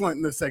was excellent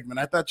in this segment.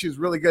 I thought she was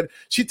really good.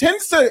 She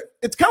tends to,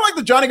 it's kind of like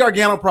the Johnny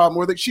Gargano problem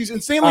where she's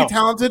insanely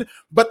talented,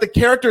 but the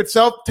character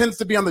itself tends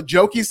to be on the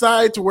jokey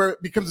side to where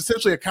it becomes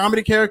essentially a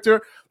comedy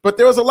character. But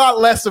there was a lot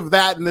less of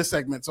that in this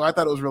segment. So I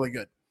thought it was really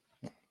good.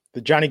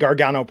 The Johnny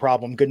Gargano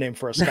problem. Good name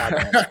for a Scott.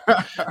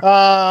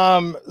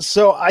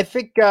 So I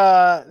think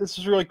this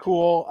is really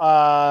cool.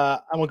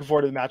 I'm looking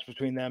forward to the match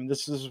between them.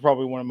 This is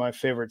probably one of my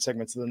favorite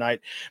segments of the night.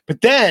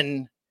 But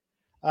then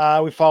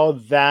we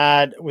followed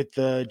that with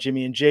the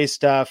Jimmy and Jay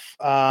stuff.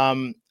 I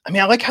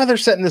mean, I like how they're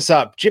setting this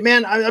up.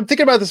 Man, I'm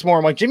thinking about this more.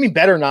 I'm like, Jimmy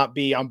better not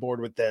be on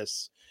board with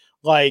this.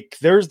 Like,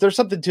 there's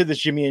something to this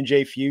Jimmy and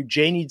Jay feud.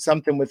 Jay needs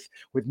something with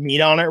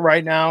meat on it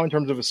right now in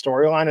terms of a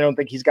storyline. I don't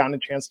think he's gotten a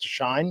chance to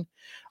shine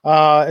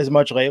as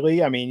much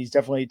lately. I mean, he's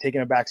definitely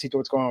taking a backseat to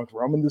what's going on with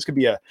Roman. This could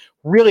be a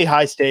really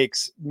high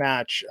stakes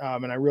match,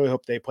 and I really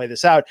hope they play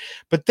this out.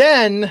 But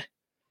then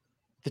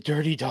the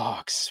Dirty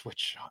Dogs,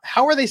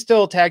 how are they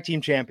still tag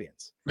team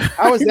champions?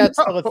 How is that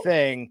still a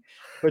thing?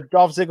 But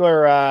Dolph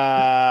Ziggler,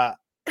 I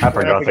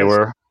forgot they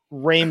were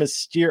Rey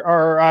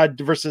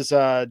Mysterio versus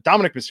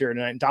Dominic Mysterio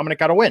tonight, and Dominic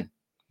got a win.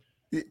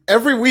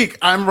 Every week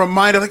I'm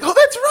reminded, like, oh,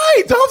 that's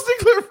right, Dolph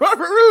Ziggler,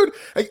 Robert Roode.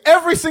 Like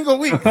every single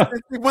week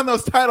they won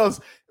those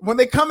titles. When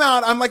they come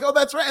out, I'm like, oh,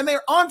 that's right, and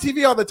they're on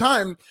TV all the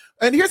time.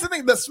 And here's the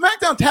thing: the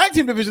SmackDown Tag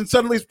Team division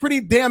suddenly is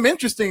pretty damn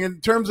interesting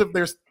in terms of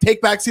their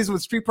take back season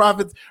with Street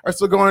Profits are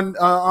still going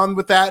on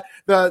with that.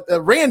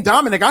 The Rey and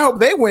Dominic, I hope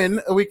they win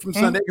a week from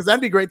Sunday because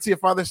that'd be great to see a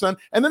father son.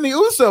 And then the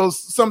Usos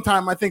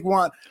sometime I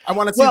want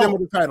to see them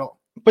with the title.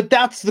 But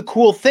that's the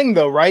cool thing,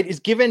 though, right? Is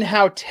given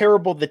how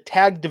terrible the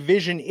tag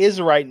division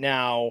is right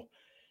now,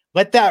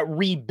 let that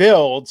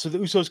rebuild so the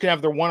Usos can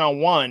have their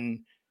one-on-one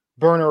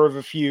burner of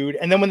a feud.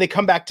 And then when they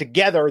come back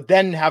together,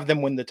 then have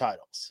them win the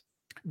titles.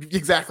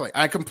 Exactly.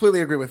 I completely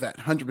agree with that.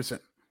 100%.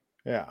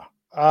 Yeah.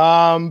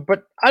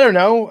 But I don't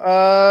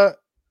know.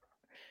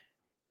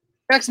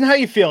 Jackson, how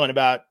you feeling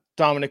about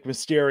Dominic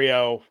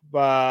Mysterio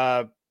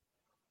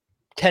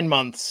 10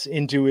 months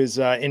into his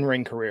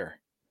in-ring career?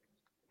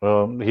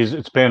 Well,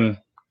 it's been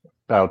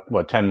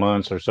about 10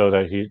 months or so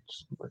that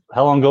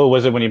how long ago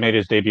was it when he made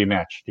his debut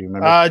match? Do you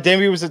remember?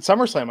 Debut was at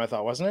SummerSlam, I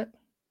thought, wasn't it?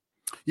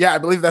 Yeah, I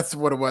believe that's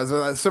what it was.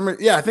 I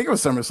think it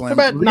was SummerSlam.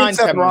 About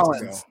 9-10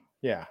 months ago.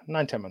 Yeah,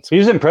 9-10 months ago.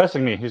 He's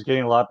impressing me. He's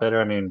getting a lot better.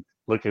 I mean,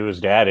 look who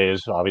his dad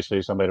is.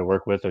 Obviously, somebody to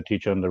work with or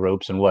teach him the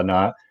ropes and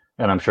whatnot.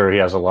 And I'm sure he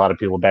has a lot of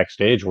people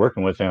backstage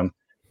working with him.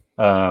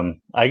 I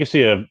can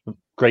see a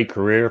great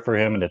career for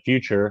him in the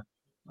future.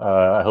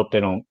 I hope they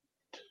don't,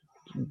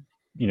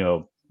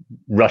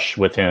 rush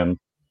with him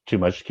too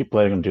much. Keep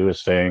letting him do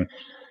his thing.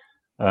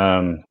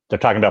 They're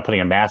talking about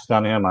putting a mask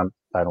on him.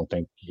 I don't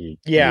think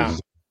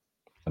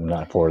I'm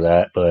not for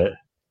that, but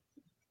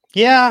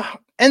yeah.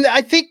 And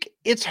I think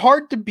it's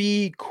hard to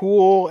be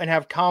cool and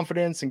have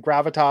confidence and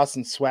gravitas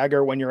and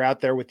swagger when you're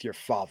out there with your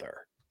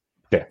father.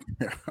 Yeah.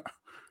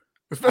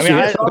 Especially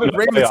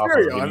Rey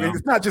Mysterio. I mean,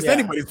 it's not just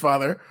anybody's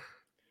father.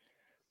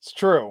 It's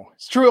true.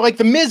 It's true. Like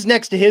the Miz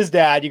next to his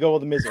dad, you go, well,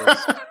 the Miz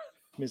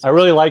is. I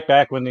really like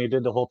back when they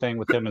did the whole thing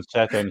with him and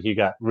Seth, and he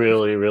got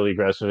really, really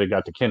aggressive. He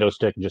got the kendo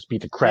stick and just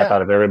beat the crap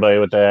out of everybody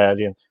with that.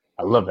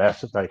 I love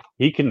that. It's like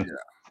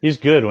he's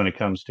good when it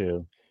comes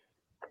to,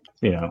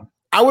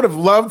 I would have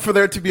loved for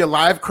there to be a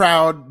live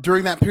crowd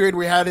during that period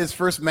we had his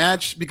first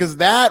match, because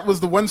that was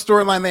the one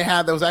storyline they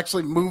had that was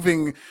actually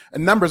moving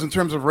numbers in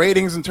terms of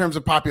ratings, in terms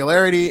of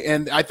popularity.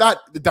 And I thought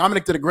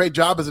Dominic did a great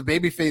job as a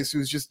babyface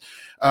who's just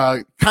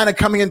kind of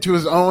coming into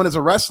his own as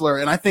a wrestler.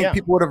 And I think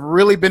people would have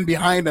really been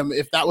behind him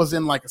if that was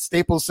in like a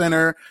Staples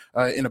Center,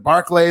 in a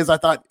Barclays. I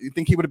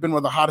think he would have been one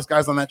of the hottest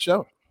guys on that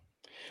show.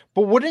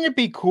 But wouldn't it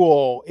be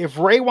cool if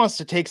Rey wants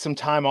to take some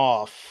time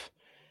off,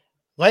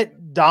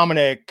 let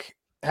Dominic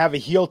have a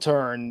heel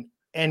turn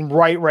and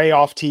write Rey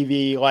off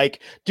TV,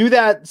 like do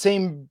that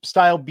same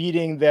style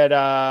beating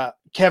that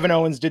Kevin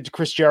Owens did to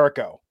Chris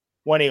Jericho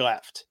when he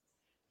left,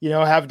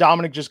 have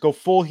Dominic just go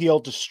full heel,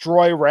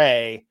 destroy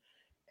Rey.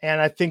 And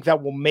I think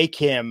that will make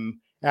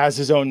him as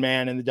his own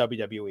man in the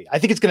WWE. I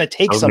think it's going to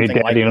take something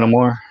like that.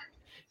 Anymore.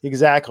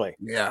 Exactly.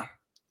 Yeah,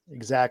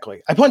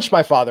 exactly. I punched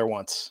my father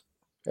once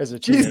as a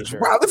teenager. Jesus,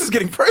 wow, this is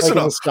getting personal.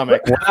 Like in the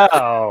stomach.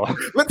 Wow.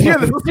 Let's hear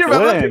this. Let's hear a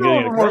little bit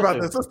more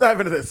about this. Let's dive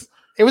into this.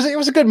 It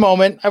was a good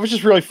moment. I was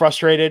just really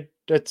frustrated.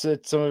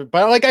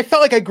 but like I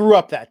felt like I grew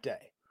up that day.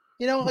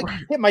 You know, like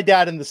hit my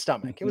dad in the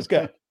stomach. It was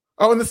good.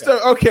 Oh, in the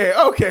stomach. Okay.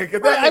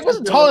 I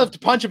wasn't tall enough to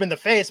punch him in the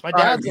face. My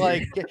dad's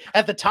like,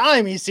 at the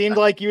time, he seemed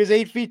like he was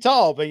 8 feet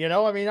tall. But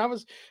I mean, I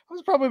was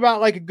probably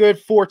about like a good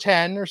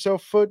 4'10" or so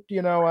foot,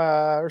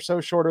 or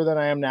so shorter than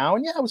I am now.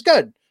 And yeah, it was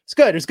good. It's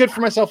good. It was good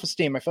for my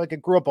self-esteem. I feel like I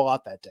grew up a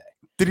lot that day.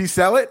 Did he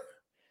sell it?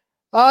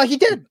 He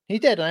did.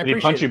 And I did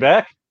he punch you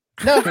back?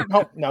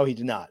 No, he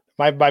did not.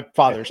 My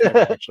father's never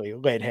actually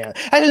laid hands.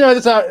 I didn't know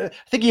this. I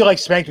think he like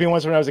spanked me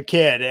once when I was a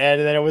kid, and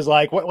then it was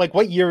like,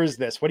 what year is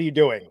this? What are you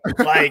doing?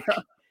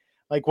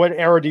 Like what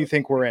era do you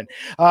think we're in?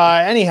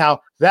 Anyhow,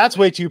 that's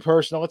way too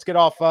personal. Let's get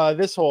off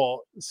this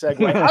whole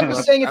segue. I'm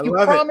just saying, if you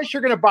promise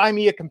you're going to buy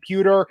me a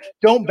computer,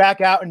 don't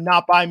back out and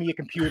not buy me a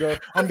computer.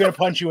 I'm going to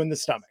punch you in the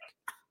stomach.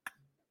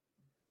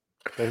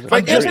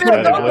 Like Anthony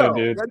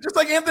Ogogo. Just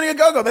like Anthony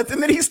Ogogo.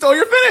 And then he stole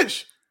your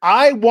finish.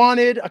 I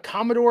wanted a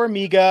Commodore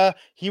Amiga.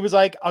 He was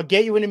like, I'll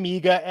get you an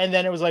Amiga. And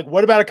then it was like,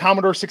 what about a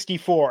Commodore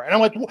 64? And I'm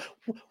like,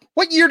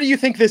 what year do you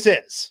think this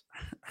is?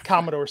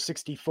 Commodore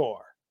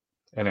 64.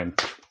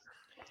 And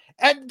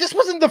this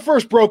wasn't the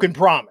first broken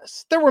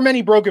promise. There were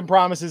many broken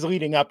promises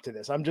leading up to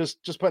this. I'm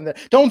just putting that.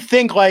 Don't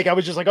think like I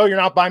was just like, oh, you're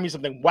not buying me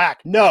something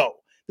whack. No,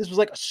 this was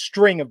like a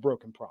string of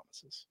broken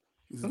promises.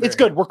 It's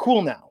good. We're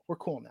cool now.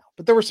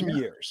 But there were some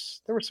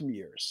years.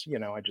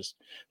 I just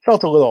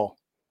felt a little,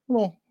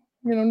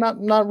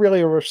 not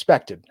really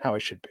respected how I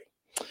should be.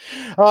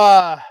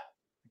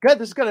 Good.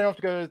 This is good. I don't have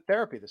to go to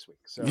therapy this week.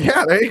 So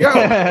yeah, there you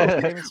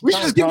go. We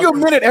should just give you a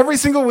minute every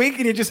single week,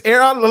 and you just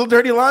air out a little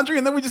dirty laundry,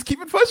 and then we just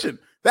keep it pushing.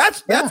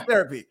 That's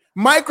therapy.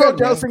 Micro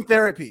dosing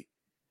therapy.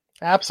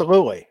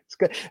 Absolutely. It's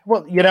good.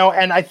 Well,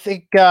 and I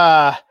think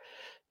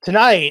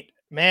tonight,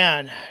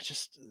 man,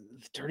 just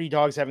the Dirty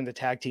Dogs having the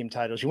tag team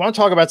titles. You want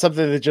to talk about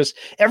something that just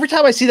every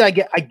time I see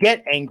that I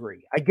get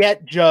angry. I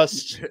get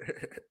just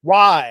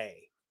why?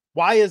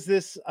 Why is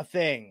this a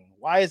thing?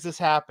 Why is this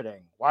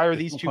happening? Why are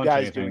these two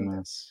guys doing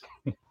this?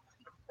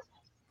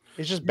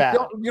 It's just bad.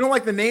 You don't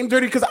like the name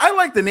Dirty? Because I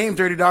like the name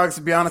Dirty Dogs,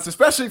 to be honest,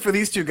 especially for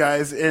these two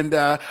guys. And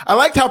I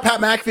liked how Pat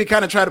McAfee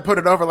kind of tried to put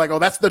it over like, oh,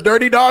 that's the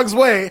Dirty Dogs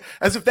way,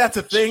 as if that's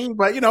a thing.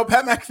 But,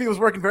 Pat McAfee was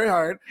working very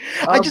hard.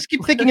 I just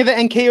keep thinking of the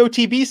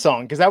NKOTB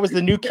song because that was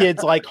the New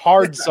Kids like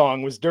hard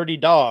song was Dirty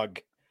Dog.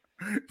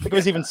 I think it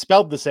was even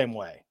spelled the same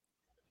way.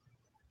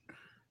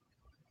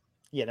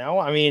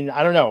 I mean,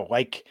 I don't know.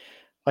 Like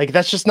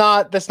that's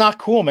not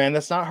cool, man.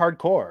 That's not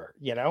hardcore,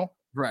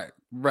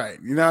 Right.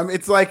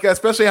 It's like,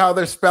 especially how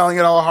they're spelling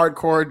it all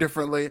hardcore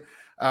differently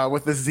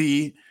with the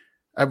Z.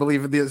 I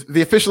believe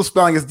the official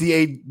spelling is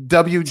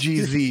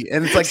DAWGZ,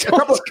 and it's like a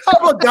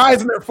couple of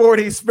guys in their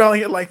 40s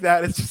spelling it like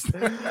that. It's just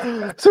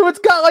so it's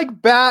got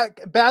like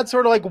bad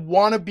sort of like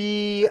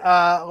wannabe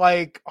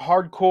like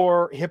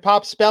hardcore hip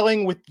hop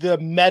spelling with the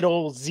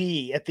metal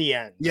Z at the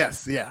end.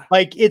 Yes, yeah.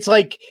 Like it's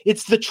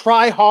the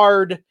try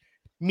hard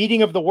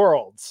meeting of the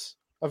worlds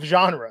of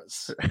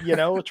genres.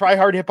 Try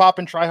hard hip hop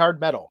and try hard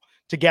metal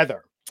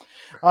together.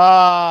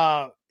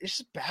 It's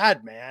just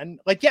bad, man.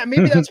 Like, yeah,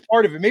 maybe that's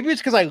part of it. Maybe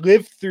it's because I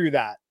lived through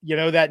that,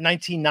 that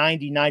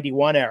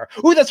 1990-91 era.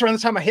 Ooh, that's around the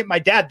time I hit my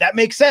dad. That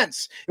makes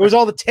sense. It was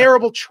all the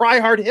terrible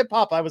try-hard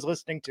hip-hop I was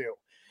listening to.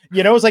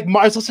 It was like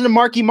I was listening to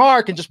Marky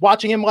Mark and just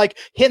watching him like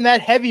hitting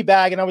that heavy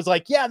bag, and I was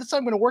like, yeah, this time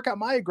I'm going to work out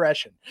my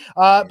aggression.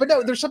 But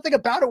no, there's something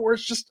about it where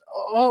it's just,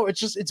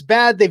 it's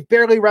bad. They've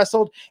barely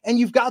wrestled, and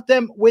you've got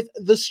them with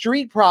the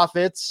Street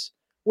Profits,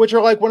 which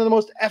are like one of the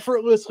most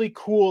effortlessly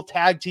cool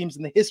tag teams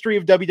in the history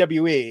of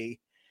WWE.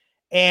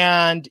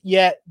 And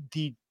yet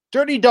the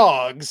Dirty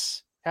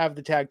Dogs have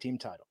the tag team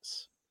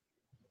titles.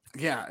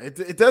 Yeah,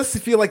 it does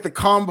feel like the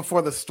calm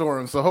before the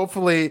storm. So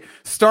hopefully,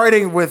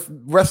 starting with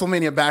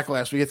WrestleMania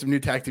Backlash, we get some new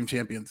tag team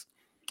champions.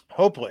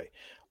 Hopefully.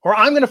 Or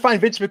I'm going to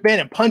find Vince McMahon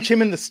and punch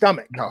him in the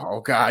stomach.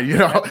 Oh, God.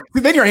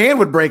 Then your hand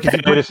would break. If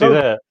you to see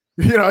that.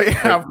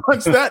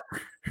 Punch that.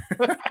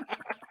 I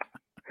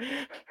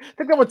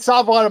think that would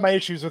solve a lot of my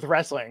issues with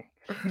wrestling.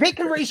 They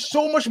can raise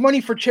so much money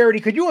for charity.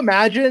 Could you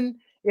imagine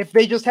if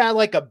they just had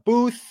like a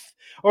booth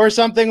or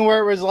something where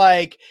it was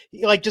like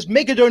just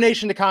make a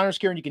donation to Connor's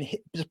Cure and you can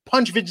just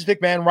punch Vince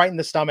McMahon right in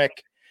the stomach,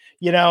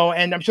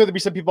 and I'm sure there'd be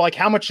some people like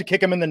how much to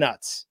kick him in the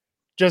nuts.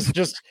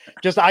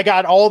 Just I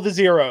got all the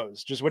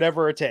zeros, just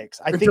whatever it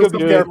takes. I think it would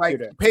be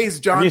therapeutic. Like pays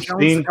John Jones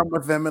to come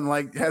with them and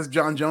like has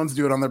John Jones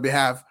do it on their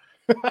behalf.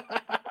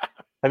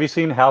 Have you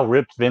seen how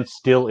ripped Vince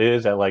still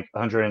is at like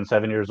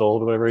 107 years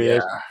old, whatever he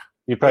is?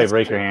 You'd probably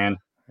break your hand.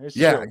 It's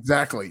true.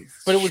 Exactly.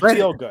 But it would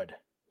feel good.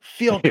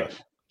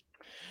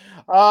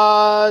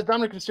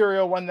 Dominic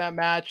Mysterio won that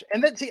match.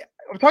 And then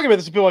I'm talking about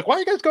this, and people are like, why are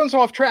you guys going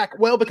so off track?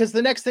 Well, because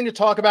the next thing to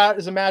talk about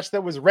is a match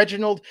that was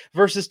Reginald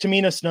versus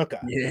Tamina Snuka.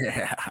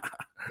 Yeah.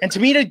 And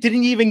Tamina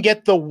didn't even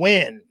get the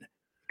win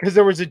because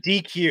there was a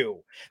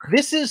DQ.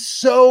 This is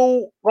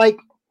so like,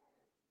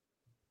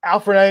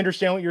 Alfred, I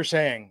understand what you're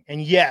saying.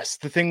 And yes,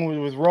 the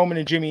thing with Roman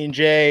and Jimmy and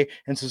Jay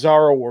and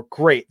Cesaro were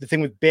great. The thing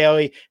with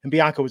Bayley and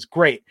Bianca was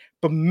great.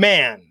 But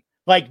man,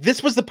 like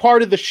this was the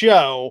part of the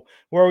show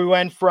where we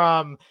went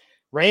from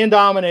Ray and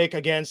Dominic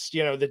against,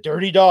 the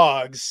Dirty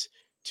Dogs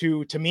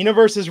to Tamina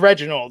versus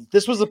Reginald,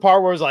 this was the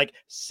part where it was like,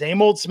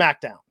 same old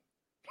SmackDown.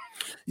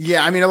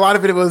 Yeah, I mean, a lot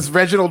of it was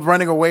Reginald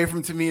running away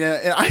from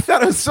Tamina. And I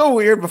thought it was so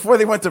weird. Before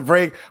they went to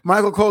break,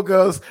 Michael Cole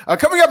goes,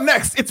 coming up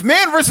next, it's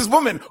man versus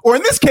woman, or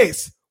in this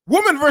case,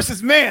 woman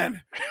versus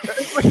man.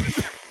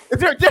 Is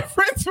there a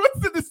difference? What's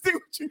the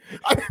distinction?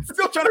 I'm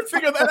still trying to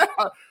figure that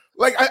out.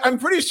 Like, I'm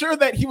pretty sure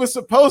that he was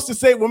supposed to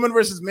say woman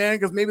versus man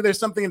because maybe there's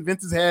something in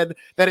Vince's head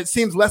that it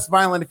seems less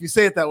violent if you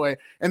say it that way.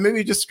 And maybe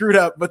he just screwed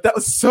up, but that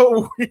was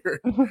so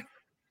weird.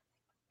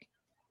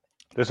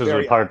 This is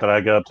the part that I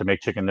go up to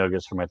make chicken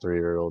nuggets for my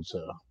 3-year-old.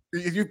 So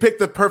you picked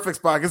the perfect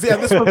spot because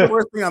this was the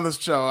worst thing on this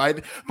show.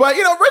 But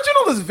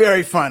Reginald is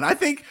very fun. I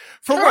think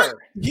for what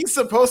he's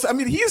supposed to. I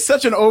mean, he's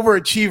such an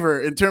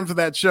overachiever in terms of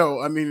that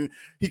show. I mean,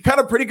 he cut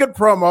a pretty good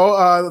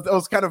promo. That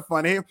was kind of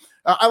funny.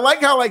 I like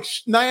how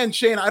Nia and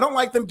Shane. I don't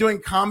like them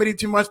doing comedy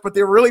too much, but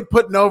they were really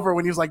putting over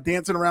when he was like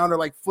dancing around or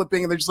like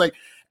flipping, and they're just like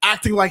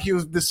acting like he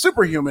was the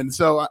superhuman.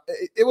 So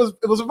it was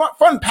a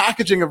fun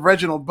packaging of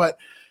Reginald, but.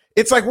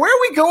 It's like, where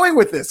are we going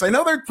with this? I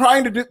know they're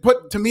trying to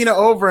put Tamina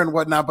over and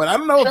whatnot, but I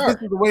don't know if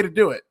this is the way to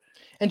do it.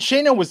 And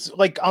Shayna was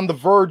like on the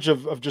verge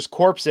of just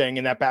corpsing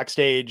in that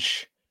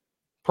backstage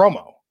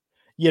promo.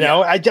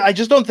 I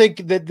just don't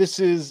think that this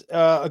is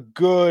a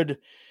good.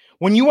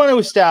 When you want to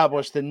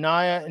establish that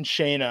Nia and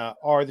Shayna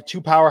are the two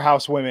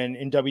powerhouse women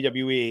in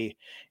WWE,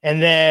 and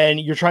then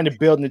you're trying to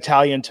build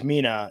Natalya and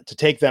Tamina to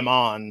take them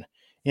on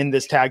in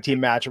this tag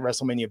team match at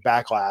WrestleMania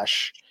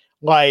Backlash,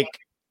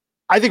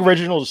 I think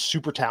Reginald is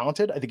super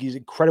talented. I think he's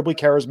incredibly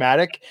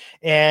charismatic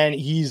and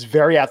he's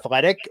very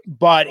athletic,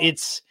 but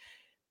it's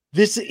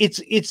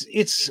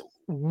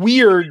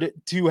weird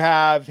to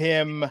have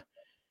him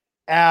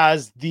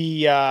as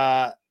the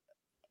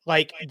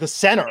the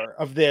center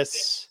of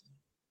this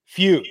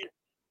feud.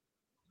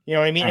 You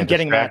know what I mean? And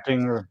getting that.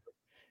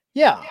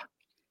 Yeah.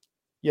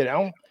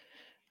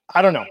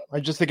 I don't know. I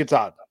just think it's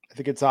odd. I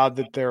think it's odd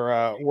that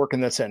they're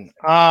working this in.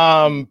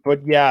 But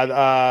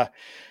yeah,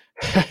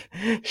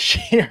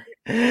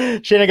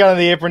 Shayna got on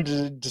the apron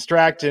to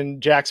distract,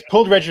 and Jax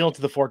pulled Reginald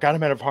to the floor, got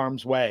him out of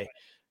harm's way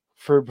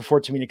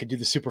before Tamina could do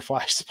the super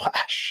flash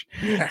splash.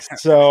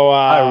 So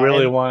I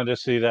really wanted to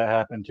see that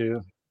happen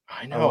too.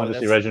 I know. I wanted to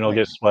see Reginald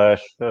get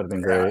splashed. That would have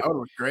been great. That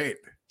would be great.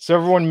 So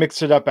everyone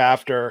mixed it up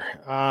after.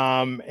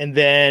 And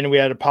then we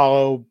had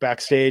Apollo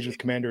backstage with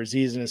Commander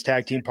Aziz and his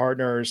tag team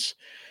partners.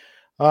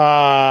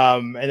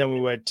 And then we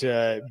went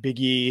to Big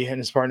E and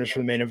his partners for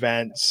the main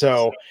event.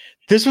 So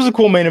this was a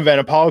cool main event.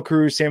 Apollo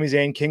Crews, Sami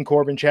Zayn, King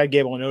Corbin, Chad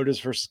Gable, and Otis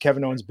versus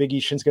Kevin Owens, Big E,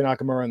 Shinsuke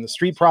Nakamura, and the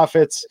Street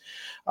Profits.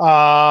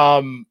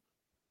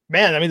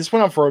 Man, I mean, this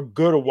went on for a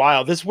good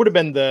while. This would have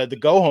been the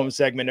go-home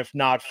segment if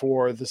not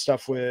for the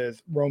stuff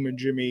with Roman,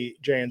 Jimmy,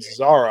 Jay, and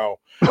Cesaro.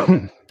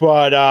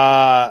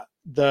 But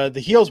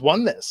the heels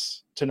won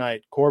this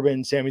tonight.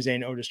 Corbin, Sami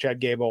Zayn, Otis, Chad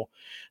Gable,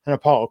 and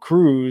Apollo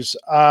Crews.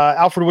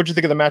 Alfred, what'd you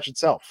think of the match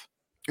itself?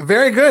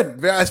 Very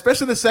good,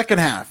 especially the second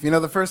half.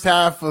 The first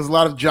half was a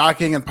lot of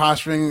jockeying and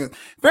posturing,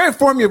 very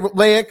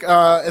formulaic,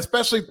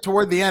 especially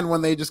toward the end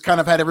when they just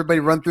kind of had everybody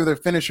run through their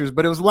finishers.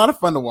 But it was a lot of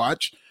fun to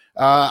watch.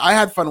 I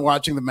had fun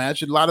watching the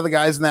match. A lot of the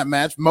guys in that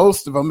match,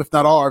 most of them, if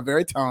not all, are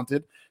very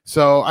talented.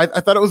 So I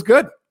thought it was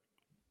good.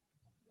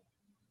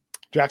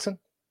 Jackson?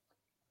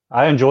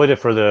 I enjoyed it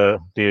for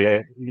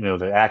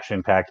the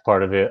action-packed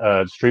part of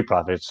it. Street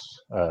Profits,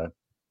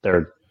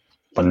 they're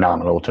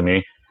phenomenal to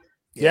me.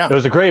 Yeah, it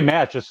was a great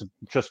match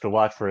just to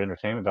watch for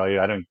entertainment value.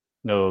 I don't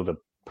know the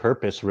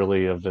purpose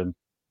really of the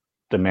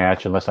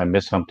match unless I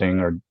missed something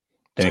or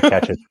didn't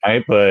catch it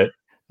tonight. But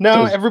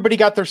no, everybody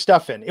got their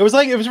stuff in. It was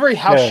a very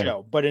house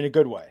show, but in a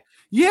good way.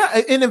 Yeah,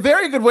 in a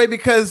very good way,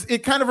 because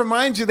it kind of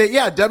reminds you that,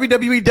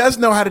 WWE does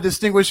know how to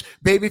distinguish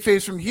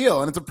babyface from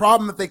heel. And it's a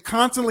problem that they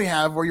constantly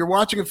have where you're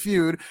watching a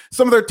feud,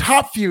 some of their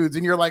top feuds,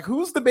 and you're like,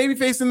 who's the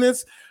babyface in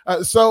this?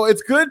 So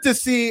it's good to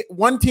see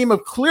one team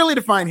of clearly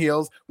defined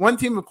heels, one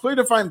team of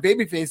clearly defined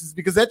babyfaces,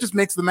 because that just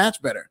makes the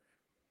match better.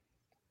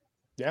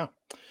 Yeah.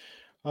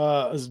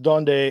 As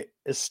Donde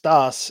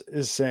Estas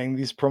is saying,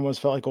 these promos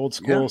felt like old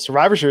school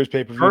Survivor Series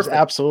pay-per-views.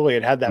 Absolutely.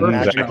 It had that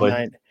magic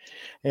night.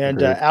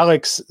 And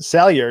Alex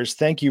Salyers,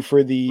 thank you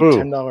for the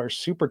 $10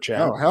 super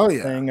chat. Oh, hell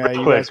yeah. Saying, you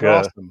guys are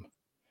awesome.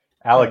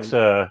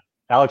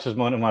 Alex is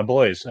one of my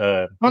boys.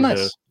 Nice. One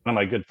of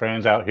my good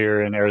friends out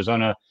here in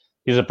Arizona.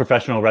 He's a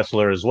professional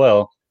wrestler as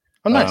well.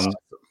 Oh, nice.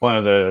 One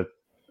of the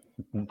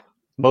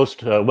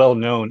most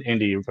well-known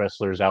indie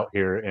wrestlers out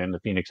here in the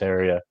Phoenix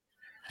area.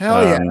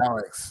 Hell yeah,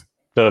 Alex.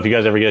 So if you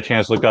guys ever get a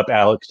chance to look up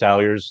Alex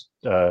Salyers,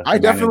 I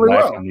definitely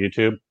will. On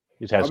YouTube.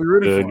 He's had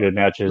good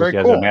matches. He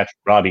has a match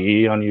with Robbie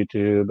E on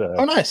YouTube.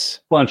 Nice.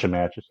 Bunch of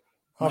matches.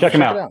 Check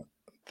him out.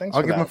 Thanks.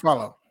 I'll give him a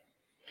follow.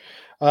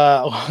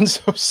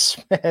 Alonzo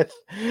Smith.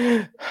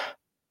 The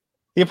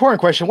important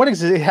question: what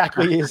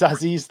exactly is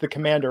Aziz the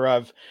commander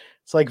of?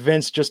 It's like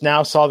Vince just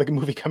now saw the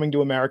movie Coming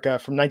to America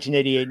from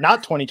 1988,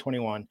 not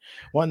 2021.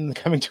 One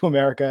Coming to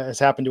America has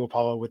happened to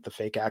Apollo with the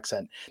fake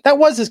accent. That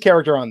was his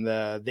character on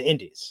the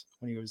Indies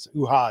when he was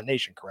Uhaa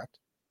Nation, correct?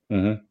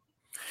 Mm-hmm.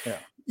 Yeah.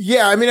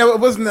 Yeah, I mean, it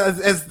wasn't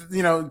as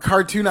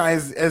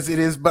cartoonized as it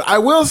is, but I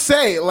will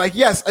say, like,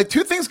 yes,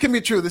 two things can be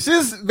true. This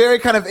is very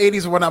kind of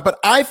 80s and whatnot, but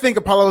I think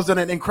Apollo has done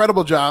an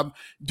incredible job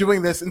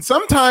doing this. And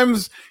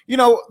sometimes,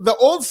 the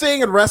old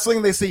saying in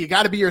wrestling, they say you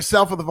got to be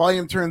yourself or the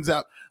volume turns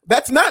up.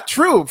 That's not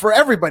true for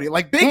everybody.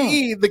 Like Big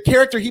E, the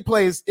character he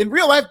plays in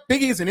real life,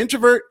 Big E is an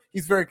introvert.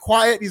 He's very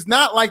quiet. He's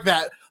not like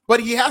that. But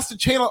he has to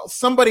channel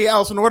somebody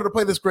else in order to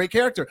play this great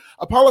character.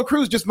 Apollo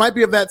Crews just might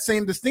be of that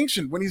same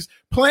distinction. When he's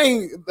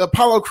playing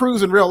Apollo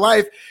Crews in real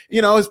life,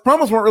 his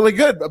promos weren't really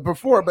good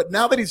before, but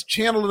now that he's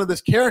channeled into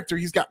this character,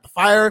 he's got the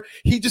fire.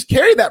 He just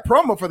carried that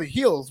promo for the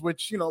heels,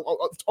 which,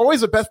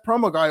 always the best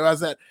promo guy who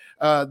has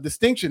that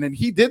distinction, and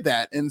he did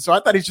that. And so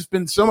I thought he's just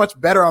been so much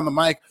better on the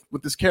mic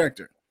with this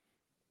character.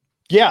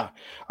 Yeah.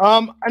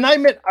 And I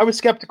admit I was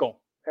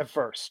skeptical at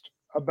first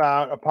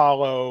about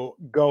Apollo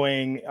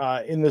going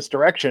in this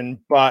direction,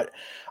 but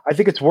I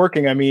think it's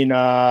working. I mean,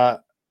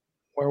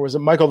 where was it?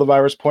 Michael the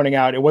Virus pointing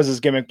out it was his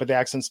gimmick, but the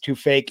accent's too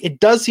fake.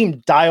 It does seem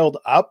dialed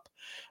up.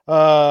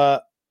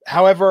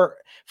 However,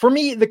 for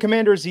me, the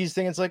Commander Aziz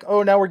thing, it's like,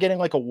 oh, now we're getting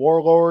like a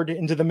warlord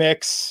into the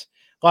mix.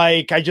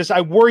 Like, I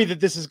worry that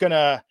this is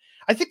gonna,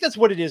 I think that's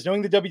what it is.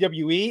 Knowing the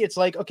WWE, it's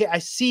like, okay, I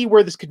see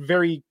where this could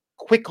very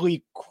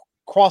quickly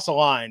cross a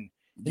line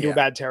into a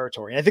bad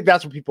territory. And I think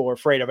that's what people are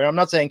afraid of. And I'm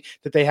not saying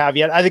that they have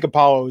yet. I think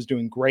Apollo is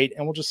doing great,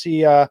 and we'll just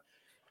see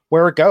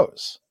where it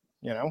goes,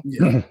 Yeah.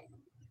 But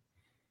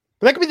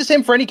that could be the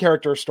same for any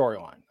character or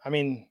storyline. I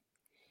mean,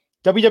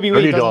 WWE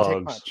Dirty doesn't dogs.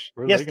 take much.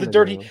 Yes, the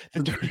dirty.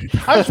 To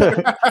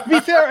be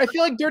fair, I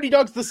feel like Dirty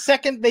Dogs, the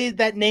second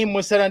that name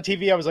was said on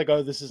TV, I was like,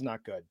 oh, this is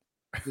not good.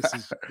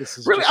 This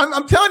is really.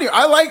 I'm telling you,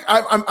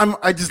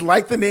 I just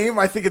like the name.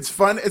 I think it's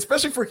fun,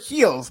 especially for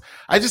heels.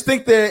 I just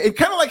think that it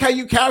kind of like how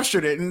you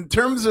captured it in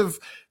terms of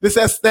this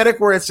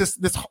aesthetic, where it's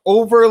just this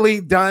overly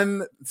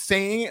done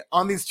saying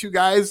on these two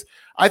guys.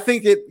 I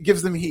think it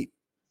gives them heat.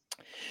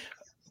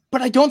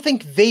 But I don't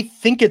think they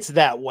think it's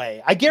that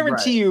way. I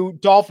guarantee you,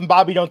 Dolph and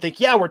Bobby don't think,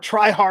 we're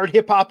try-hard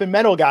hip-hop and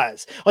metal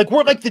guys. Like,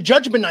 we're like the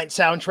Judgment Night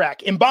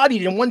soundtrack,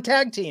 embodied in one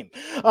tag team.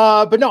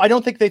 But no, I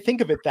don't think they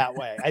think of it that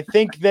way. I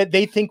think that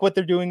they think what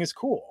they're doing is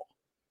cool.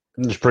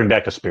 Just bring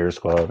back a Spear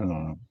Squad. I don't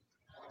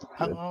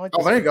know.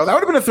 There you go. That would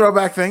have been a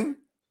throwback thing.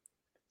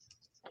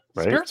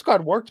 Right? Spirit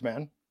Squad worked,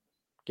 man.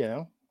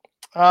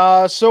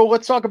 So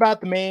let's talk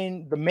about the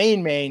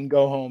main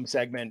go-home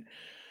segment.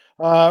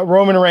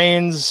 Roman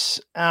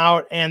Reigns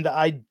out, and the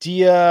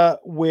idea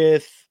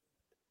with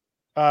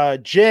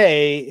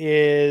Jay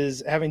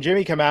is having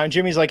Jimmy come out, and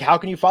Jimmy's like, how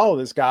can you follow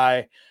this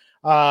guy?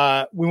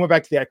 We went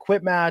back to the I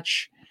Quit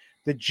match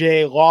that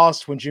Jay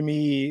lost when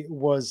Jimmy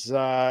was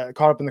caught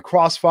up in the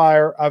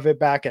crossfire of it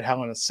back at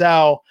Hell in a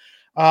Cell.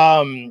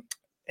 And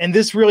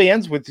this really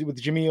ends with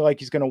Jimmy like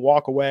he's going to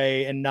walk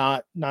away and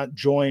not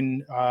join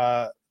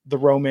the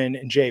Roman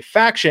and Jay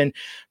faction.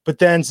 But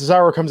then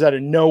Cesaro comes out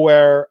of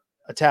nowhere,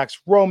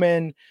 attacks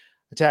Roman,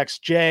 attacks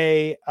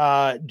Jay.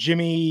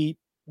 Jimmy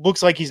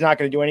looks like he's not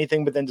going to do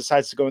anything, but then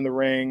decides to go in the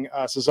ring.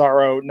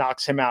 Cesaro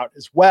knocks him out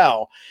as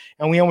well.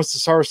 And we almost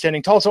Cesaro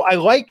standing tall. So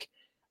I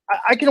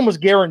can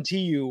almost guarantee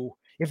you,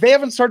 if they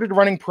haven't started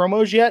running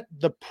promos yet,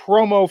 the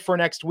promo for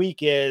next week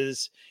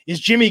is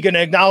Jimmy going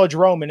to acknowledge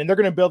Roman, and they're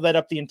going to build that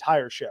up the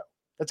entire show.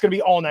 That's going to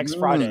be all next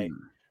Friday,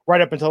 right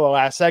up until the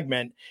last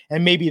segment.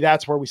 And maybe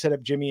that's where we set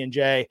up Jimmy and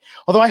Jay.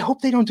 Although I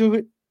hope they don't do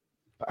it.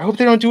 I hope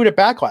they don't do it at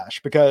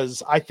Backlash,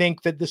 because I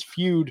think that this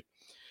feud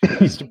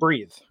needs to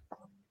breathe.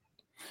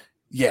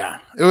 Yeah,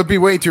 it would be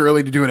way too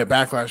early to do it at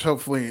Backlash.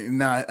 Hopefully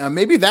not.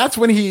 Maybe that's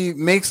when he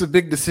makes a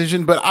big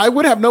decision, but I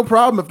would have no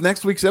problem if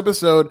next week's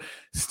episode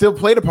still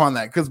played upon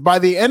that, because by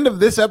the end of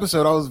this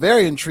episode, I was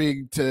very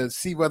intrigued to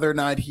see whether or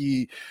not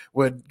he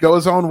would go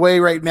his own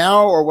way right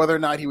now, or whether or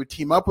not he would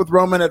team up with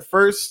Roman at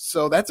first.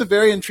 So that's a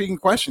very intriguing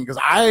question,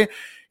 because I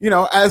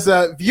as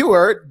a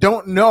viewer,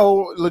 don't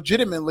know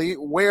legitimately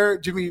where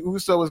Jimmy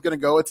Uso is going to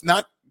go. It's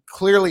not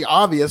clearly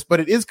obvious,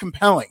 but it is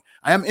compelling.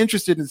 I am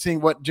interested in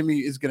seeing what Jimmy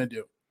is going to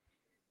do.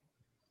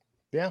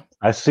 Yeah.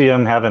 I see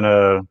him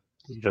having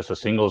just a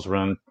singles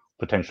run,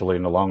 potentially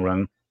in the long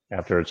run,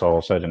 after it's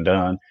all said and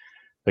done.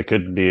 They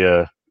could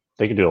do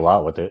a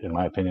lot with it, in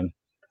my opinion.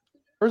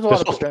 There's a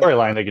lot of of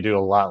storyline they could do a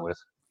lot with.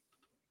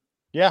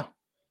 Yeah.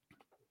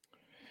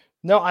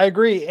 No, I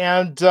agree.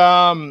 And,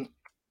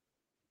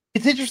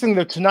 it's interesting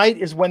though, tonight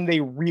is when they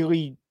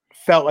really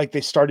felt like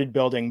they started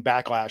building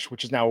Backlash,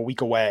 which is now a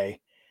week away,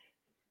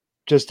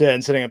 just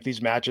in setting up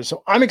these matches.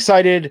 So I'm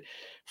excited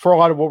for a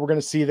lot of what we're going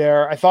to see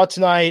there. I thought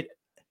tonight,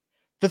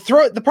 the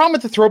problem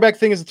with the throwback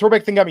thing is the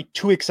throwback thing got me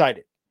too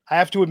excited. I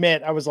have to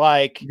admit, I was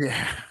like,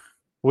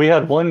 we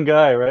had one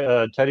guy,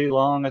 right? Teddy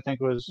Long, I think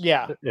was,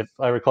 if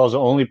I recall, is the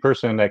only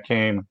person that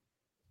came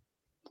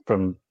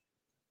from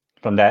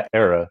that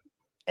era.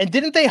 And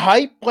didn't they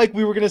hype like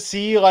we were going to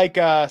see like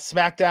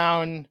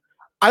SmackDown?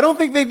 I don't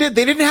think they did.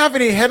 They didn't have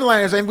any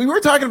headliners. And we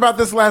were talking about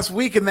this last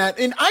week, and I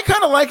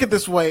kind of like it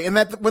this way, in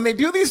that when they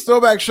do these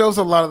throwback shows,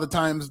 a lot of the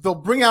times they'll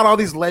bring out all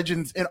these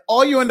legends, and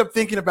all you end up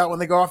thinking about when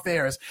they go off the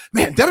air is,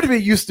 man,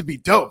 WWE used to be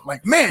dope.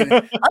 Like, man,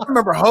 I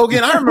remember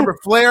Hogan. I remember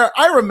Flair.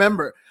 I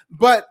remember.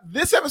 But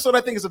this episode,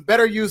 I think, is a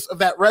better use of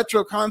that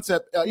retro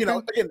concept.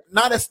 Again,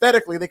 not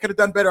aesthetically, they could have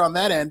done better on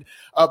that end,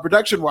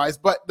 production wise.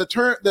 But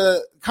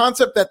the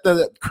concept that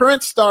the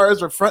current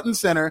stars are front and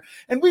center,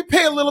 and we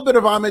pay a little bit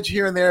of homage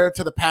here and there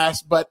to the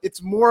past, but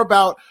it's more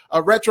about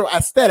a retro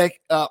aesthetic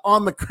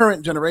on the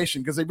current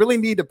generation, because they really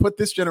need to put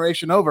this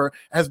generation over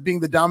as being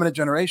the dominant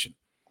generation.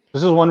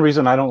 This is one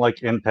reason I don't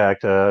like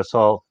Impact. I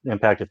saw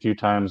Impact a few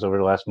times over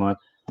the last month.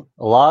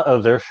 A lot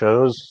of their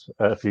shows,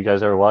 if you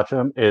guys ever watch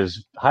them,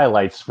 is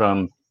highlights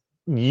from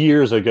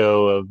years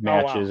ago of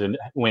matches and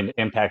when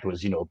Impact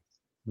was,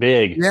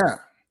 big,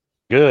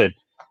 good.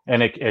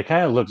 And it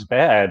kind of looks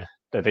bad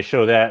that they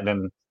show that and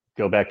then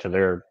go back to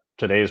their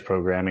today's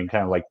programming,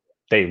 kind of like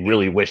they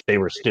really wish they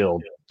were still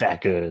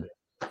that good.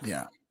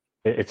 Yeah.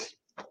 It's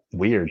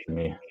weird to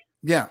me.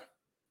 Yeah.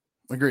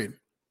 Agreed.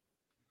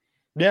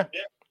 Yeah.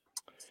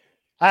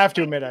 I have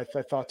to admit, I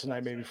thought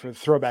tonight maybe for the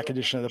throwback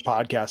edition of the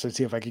podcast, I'd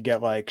see if I could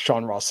get like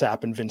Sean Ross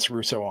Sapp and Vince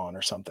Russo on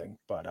or something,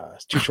 but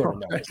it's too short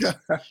of notice.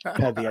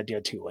 Had the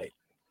idea too late.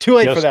 Too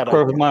late for that.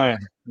 Perfect mind.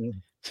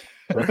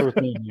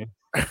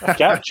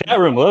 Chat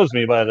room loves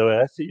me, by the way.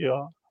 I see you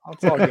all.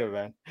 It's all good,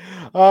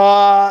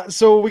 man.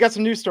 So we got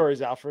some news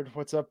stories, Alfred.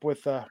 What's up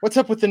with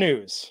the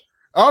news?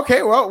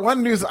 Okay, well,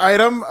 one news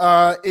item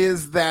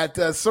is that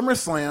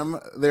SummerSlam,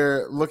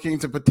 they're looking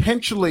to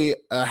potentially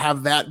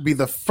have that be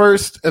the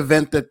first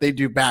event that they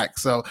do back.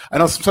 So I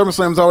know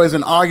SummerSlam is always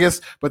in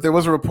August, but there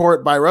was a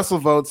report by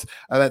WrestleVotes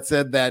that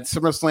said that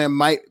SummerSlam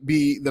might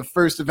be the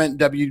first event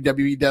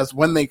WWE does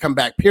when they come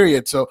back,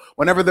 period. So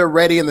whenever they're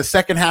ready in the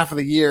second half of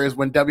the year is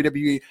when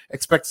WWE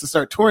expects to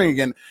start touring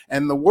again.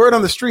 And the word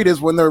on the street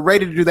is when they're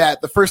ready to do that,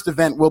 the first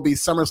event will be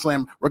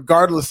SummerSlam,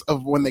 regardless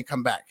of when they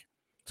come back.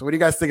 So what do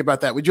you guys think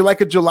about that? Would you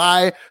like a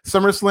July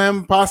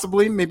SummerSlam,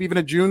 possibly? Maybe even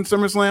a June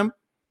SummerSlam?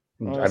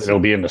 It'll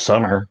be in the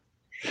summer.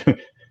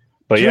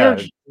 But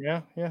June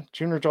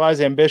June or July is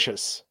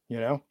ambitious,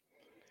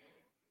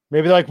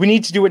 Maybe like we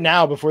need to do it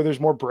now before there's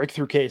more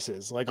breakthrough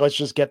cases. Like, let's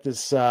just get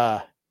this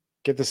out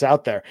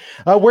there.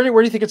 Where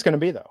do you think it's going to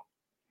be, though?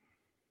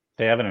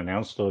 They haven't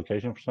announced the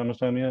location for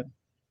SummerSlam yet.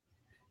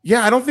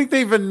 Yeah, I don't think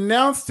they've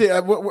announced it.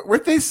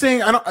 What they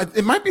saying?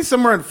 It might be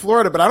somewhere in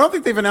Florida, but I don't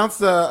think they've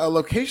announced a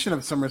location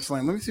of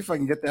SummerSlam. Let me see if I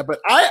can get that. But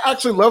I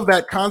actually love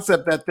that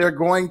concept that they're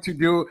going to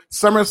do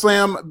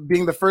SummerSlam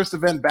being the first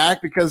event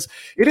back, because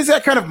it is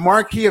that kind of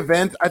marquee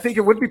event. I think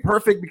it would be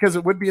perfect because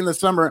it would be in the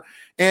summer,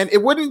 and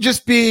it wouldn't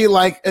just be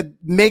like a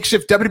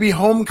makeshift WWE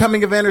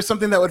homecoming event or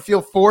something that would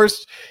feel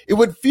forced. It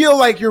would feel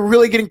like you're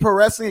really getting pro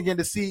wrestling again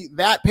to see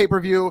that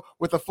pay-per-view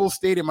with a full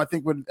stadium. I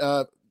think would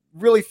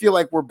really feel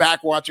like we're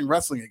back watching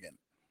wrestling again.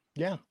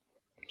 Yeah.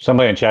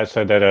 Somebody in chat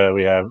said that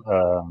we have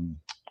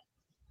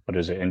what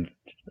is it?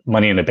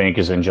 Money in the Bank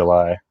is in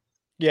July.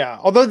 Yeah,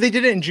 although they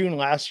did it in June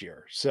last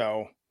year,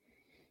 so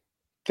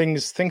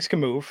things can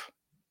move.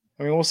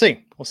 I mean, we'll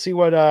see. We'll see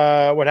what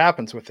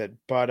happens with it.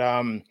 But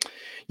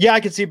I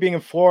could see it being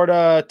in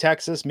Florida,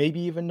 Texas,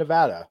 maybe even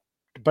Nevada.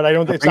 But I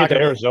don't think it's not going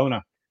to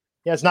Arizona.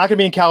 Yeah, it's not going to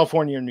be in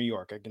California or New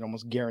York. I can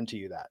almost guarantee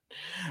you that.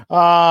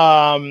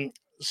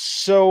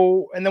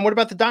 So, and then what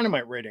about the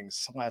Dynamite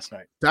ratings last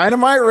night?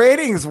 Dynamite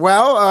ratings.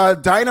 Well,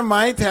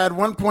 Dynamite had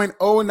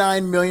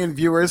 1.09 million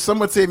viewers. Some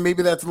would say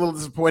maybe that's a little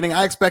disappointing.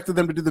 I expected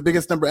them to do the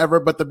biggest number ever,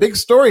 but the big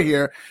story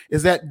here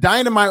is that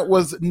Dynamite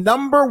was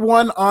number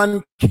one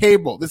on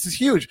cable. This is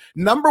huge.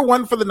 Number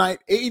one for the night.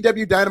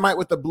 AEW Dynamite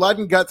with the blood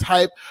and guts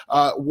hype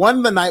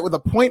won the night with a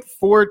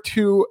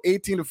 0.42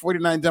 18 to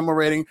 49 demo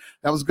rating.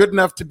 That was good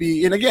enough to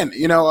be, and again,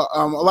 a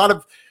lot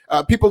of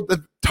people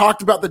have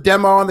talked about the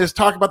demo, and there's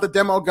talk about the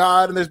demo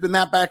god, and there's been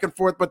that back and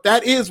forth. But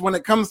that is, when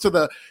it comes to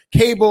the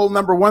cable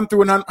number 1 through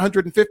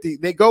 150,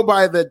 they go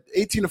by the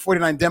 18 to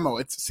 49 demo.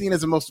 It's seen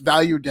as the most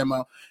valued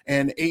demo,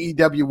 and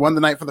AEW won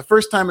the night for the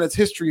first time in its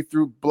history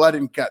through blood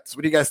and guts.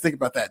 What do you guys think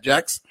about that,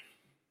 Jax?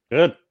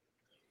 Good.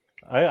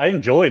 I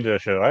enjoyed the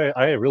show.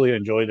 I really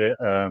enjoyed it.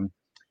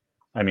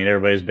 I mean,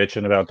 everybody's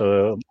bitching about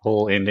the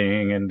whole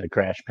ending and the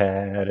crash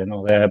pad and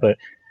all that, but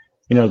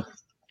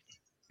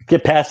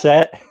get past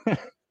that.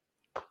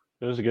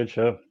 It was a good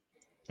show.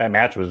 That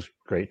match was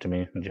great to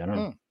me in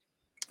general.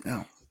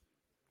 Yeah.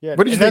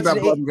 What did you think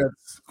about Blood and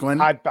Guts, Glenn?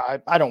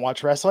 I don't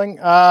watch wrestling.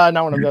 Not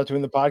when I'm not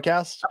doing the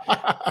podcast.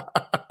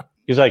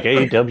 He's like,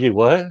 AEW,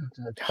 what?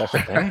 That's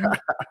a thing?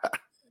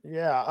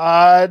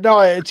 Yeah.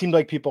 No, it seemed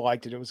like people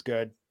liked it. It was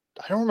good.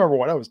 I don't remember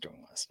what I was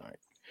doing last night.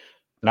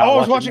 I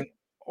was watching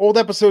old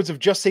episodes of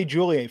Just Say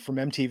Julie from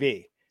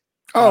MTV.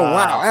 Oh,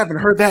 wow. I haven't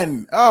heard that.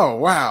 Oh,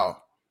 wow.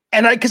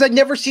 And because I'd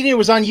never seen it, it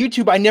was on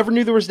YouTube. I never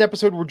knew there was an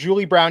episode where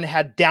Julie Brown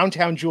had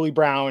downtown Julie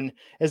Brown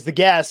as the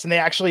guest, and they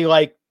actually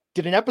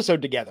did an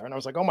episode together. And I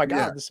was like, oh my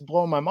God, This is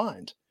blowing my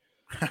mind.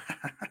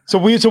 So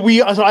I had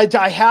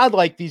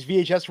these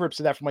VHS rips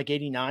of that from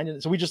 89.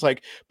 And so we just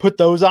put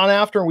those on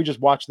after, and we just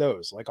watched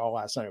those all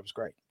last night. It was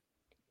great.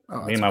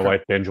 Oh, me and my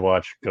wife binge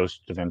watch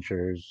Ghost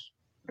Adventures.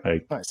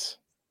 Nice.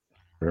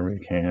 Wherever we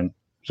can.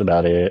 That's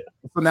about it.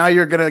 So now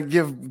you're going to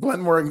give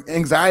Glenn more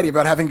anxiety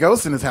about having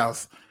ghosts in his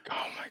house. Oh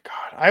my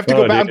God. I have to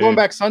go back. I'm going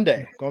back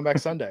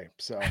Sunday.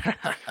 So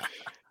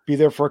be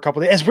there for a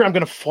couple of days. I'm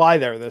going to fly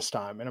there this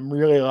time, and I'm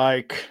really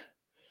like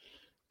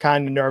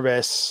kind of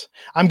nervous.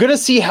 I'm going to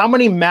see how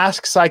many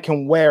masks I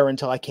can wear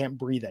until I can't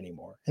breathe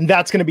anymore. And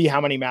that's going to be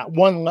how many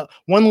one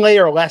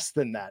layer less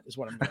than that is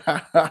what I'm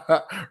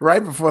doing.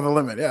 Right before the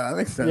limit. Yeah, that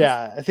makes sense.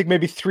 Yeah, I think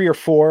maybe 3 or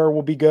 4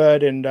 will be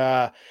good. And,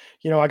 I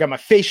got my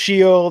face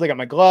shield. I got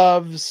my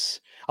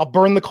gloves. I'll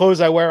burn the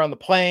clothes I wear on the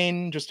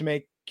plane just to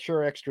make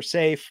sure extra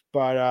safe.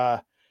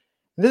 But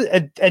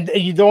the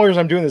only reason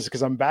I'm doing this is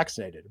because I'm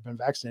vaccinated. I've been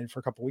vaccinated for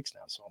a couple of weeks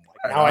now. So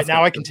I'm like,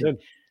 now I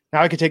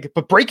can take it.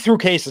 But breakthrough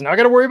cases. Now I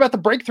got to worry about the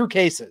breakthrough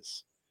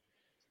cases.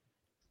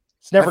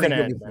 It's never going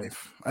to end.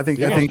 I think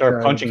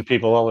start punching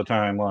people all the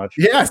time. Watch.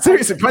 Yeah,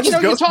 seriously.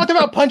 You talked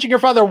about punching your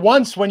father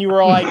once when you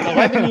were like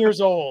 11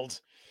 years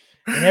old,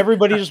 and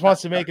everybody just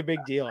wants to make a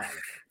big deal out of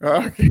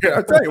it. Okay,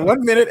 I'll tell you,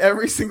 1 minute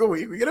every single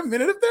week. We get a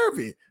minute of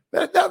therapy.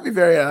 That would be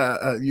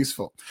very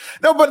useful.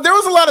 No, but there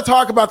was a lot of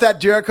talk about that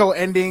Jericho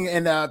ending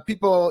and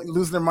people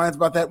losing their minds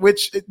about that,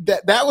 which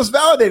that was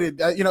validated.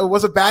 It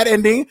was a bad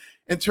ending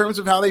in terms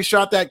of how they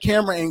shot that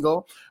camera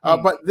angle.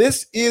 But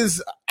this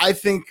is, I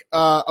think,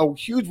 a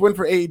huge win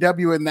for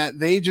AEW in that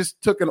they just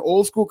took an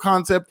old school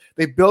concept.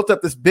 They built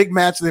up this big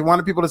match they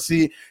wanted people to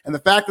see. And the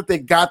fact that they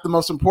got the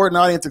most important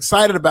audience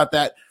excited about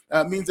that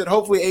means that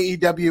hopefully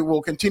AEW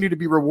will continue to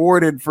be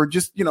rewarded for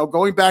just,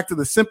 going back to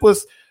the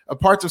simplest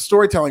parts of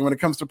storytelling when it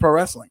comes to pro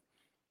wrestling.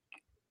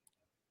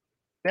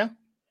 Yeah.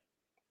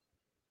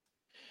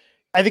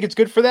 I think it's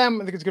good for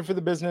them. I think it's good for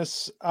the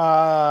business.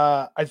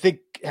 I think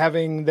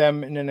having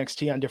them in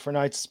NXT on different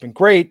nights has been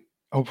great.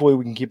 Hopefully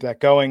we can keep that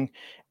going.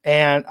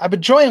 And I've been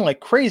enjoying like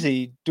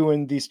crazy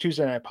doing these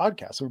Tuesday night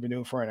podcasts that we've been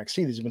doing for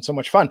NXT. These have been so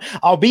much fun.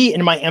 I'll be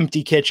in my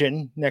empty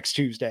kitchen next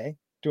Tuesday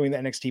doing the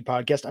NXT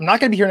podcast. I'm not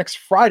going to be here next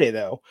Friday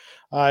though.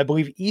 I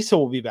believe Issa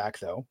will be back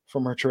though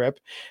from her trip.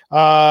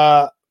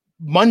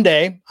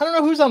 Monday, I don't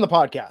know who's on the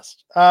podcast.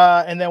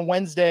 And then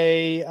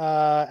Wednesday,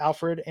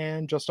 Alfred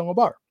and Justin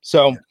LaBar.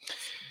 So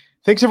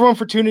thanks everyone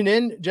for tuning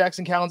in.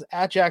 Jackson Callens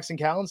at Jackson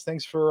Callens.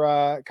 Thanks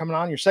for coming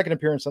on, your second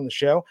appearance on the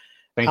show.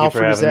 Thank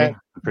Alfred you for having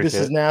me. This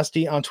is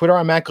Nasty on Twitter.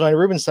 I'm at Glenn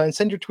Rubenstein.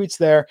 Send your tweets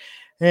there.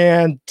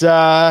 And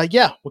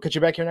we'll catch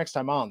you back here next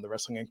time on the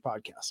Wrestling Inc.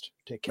 podcast.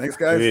 Take care. Thanks,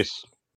 guys. Peace.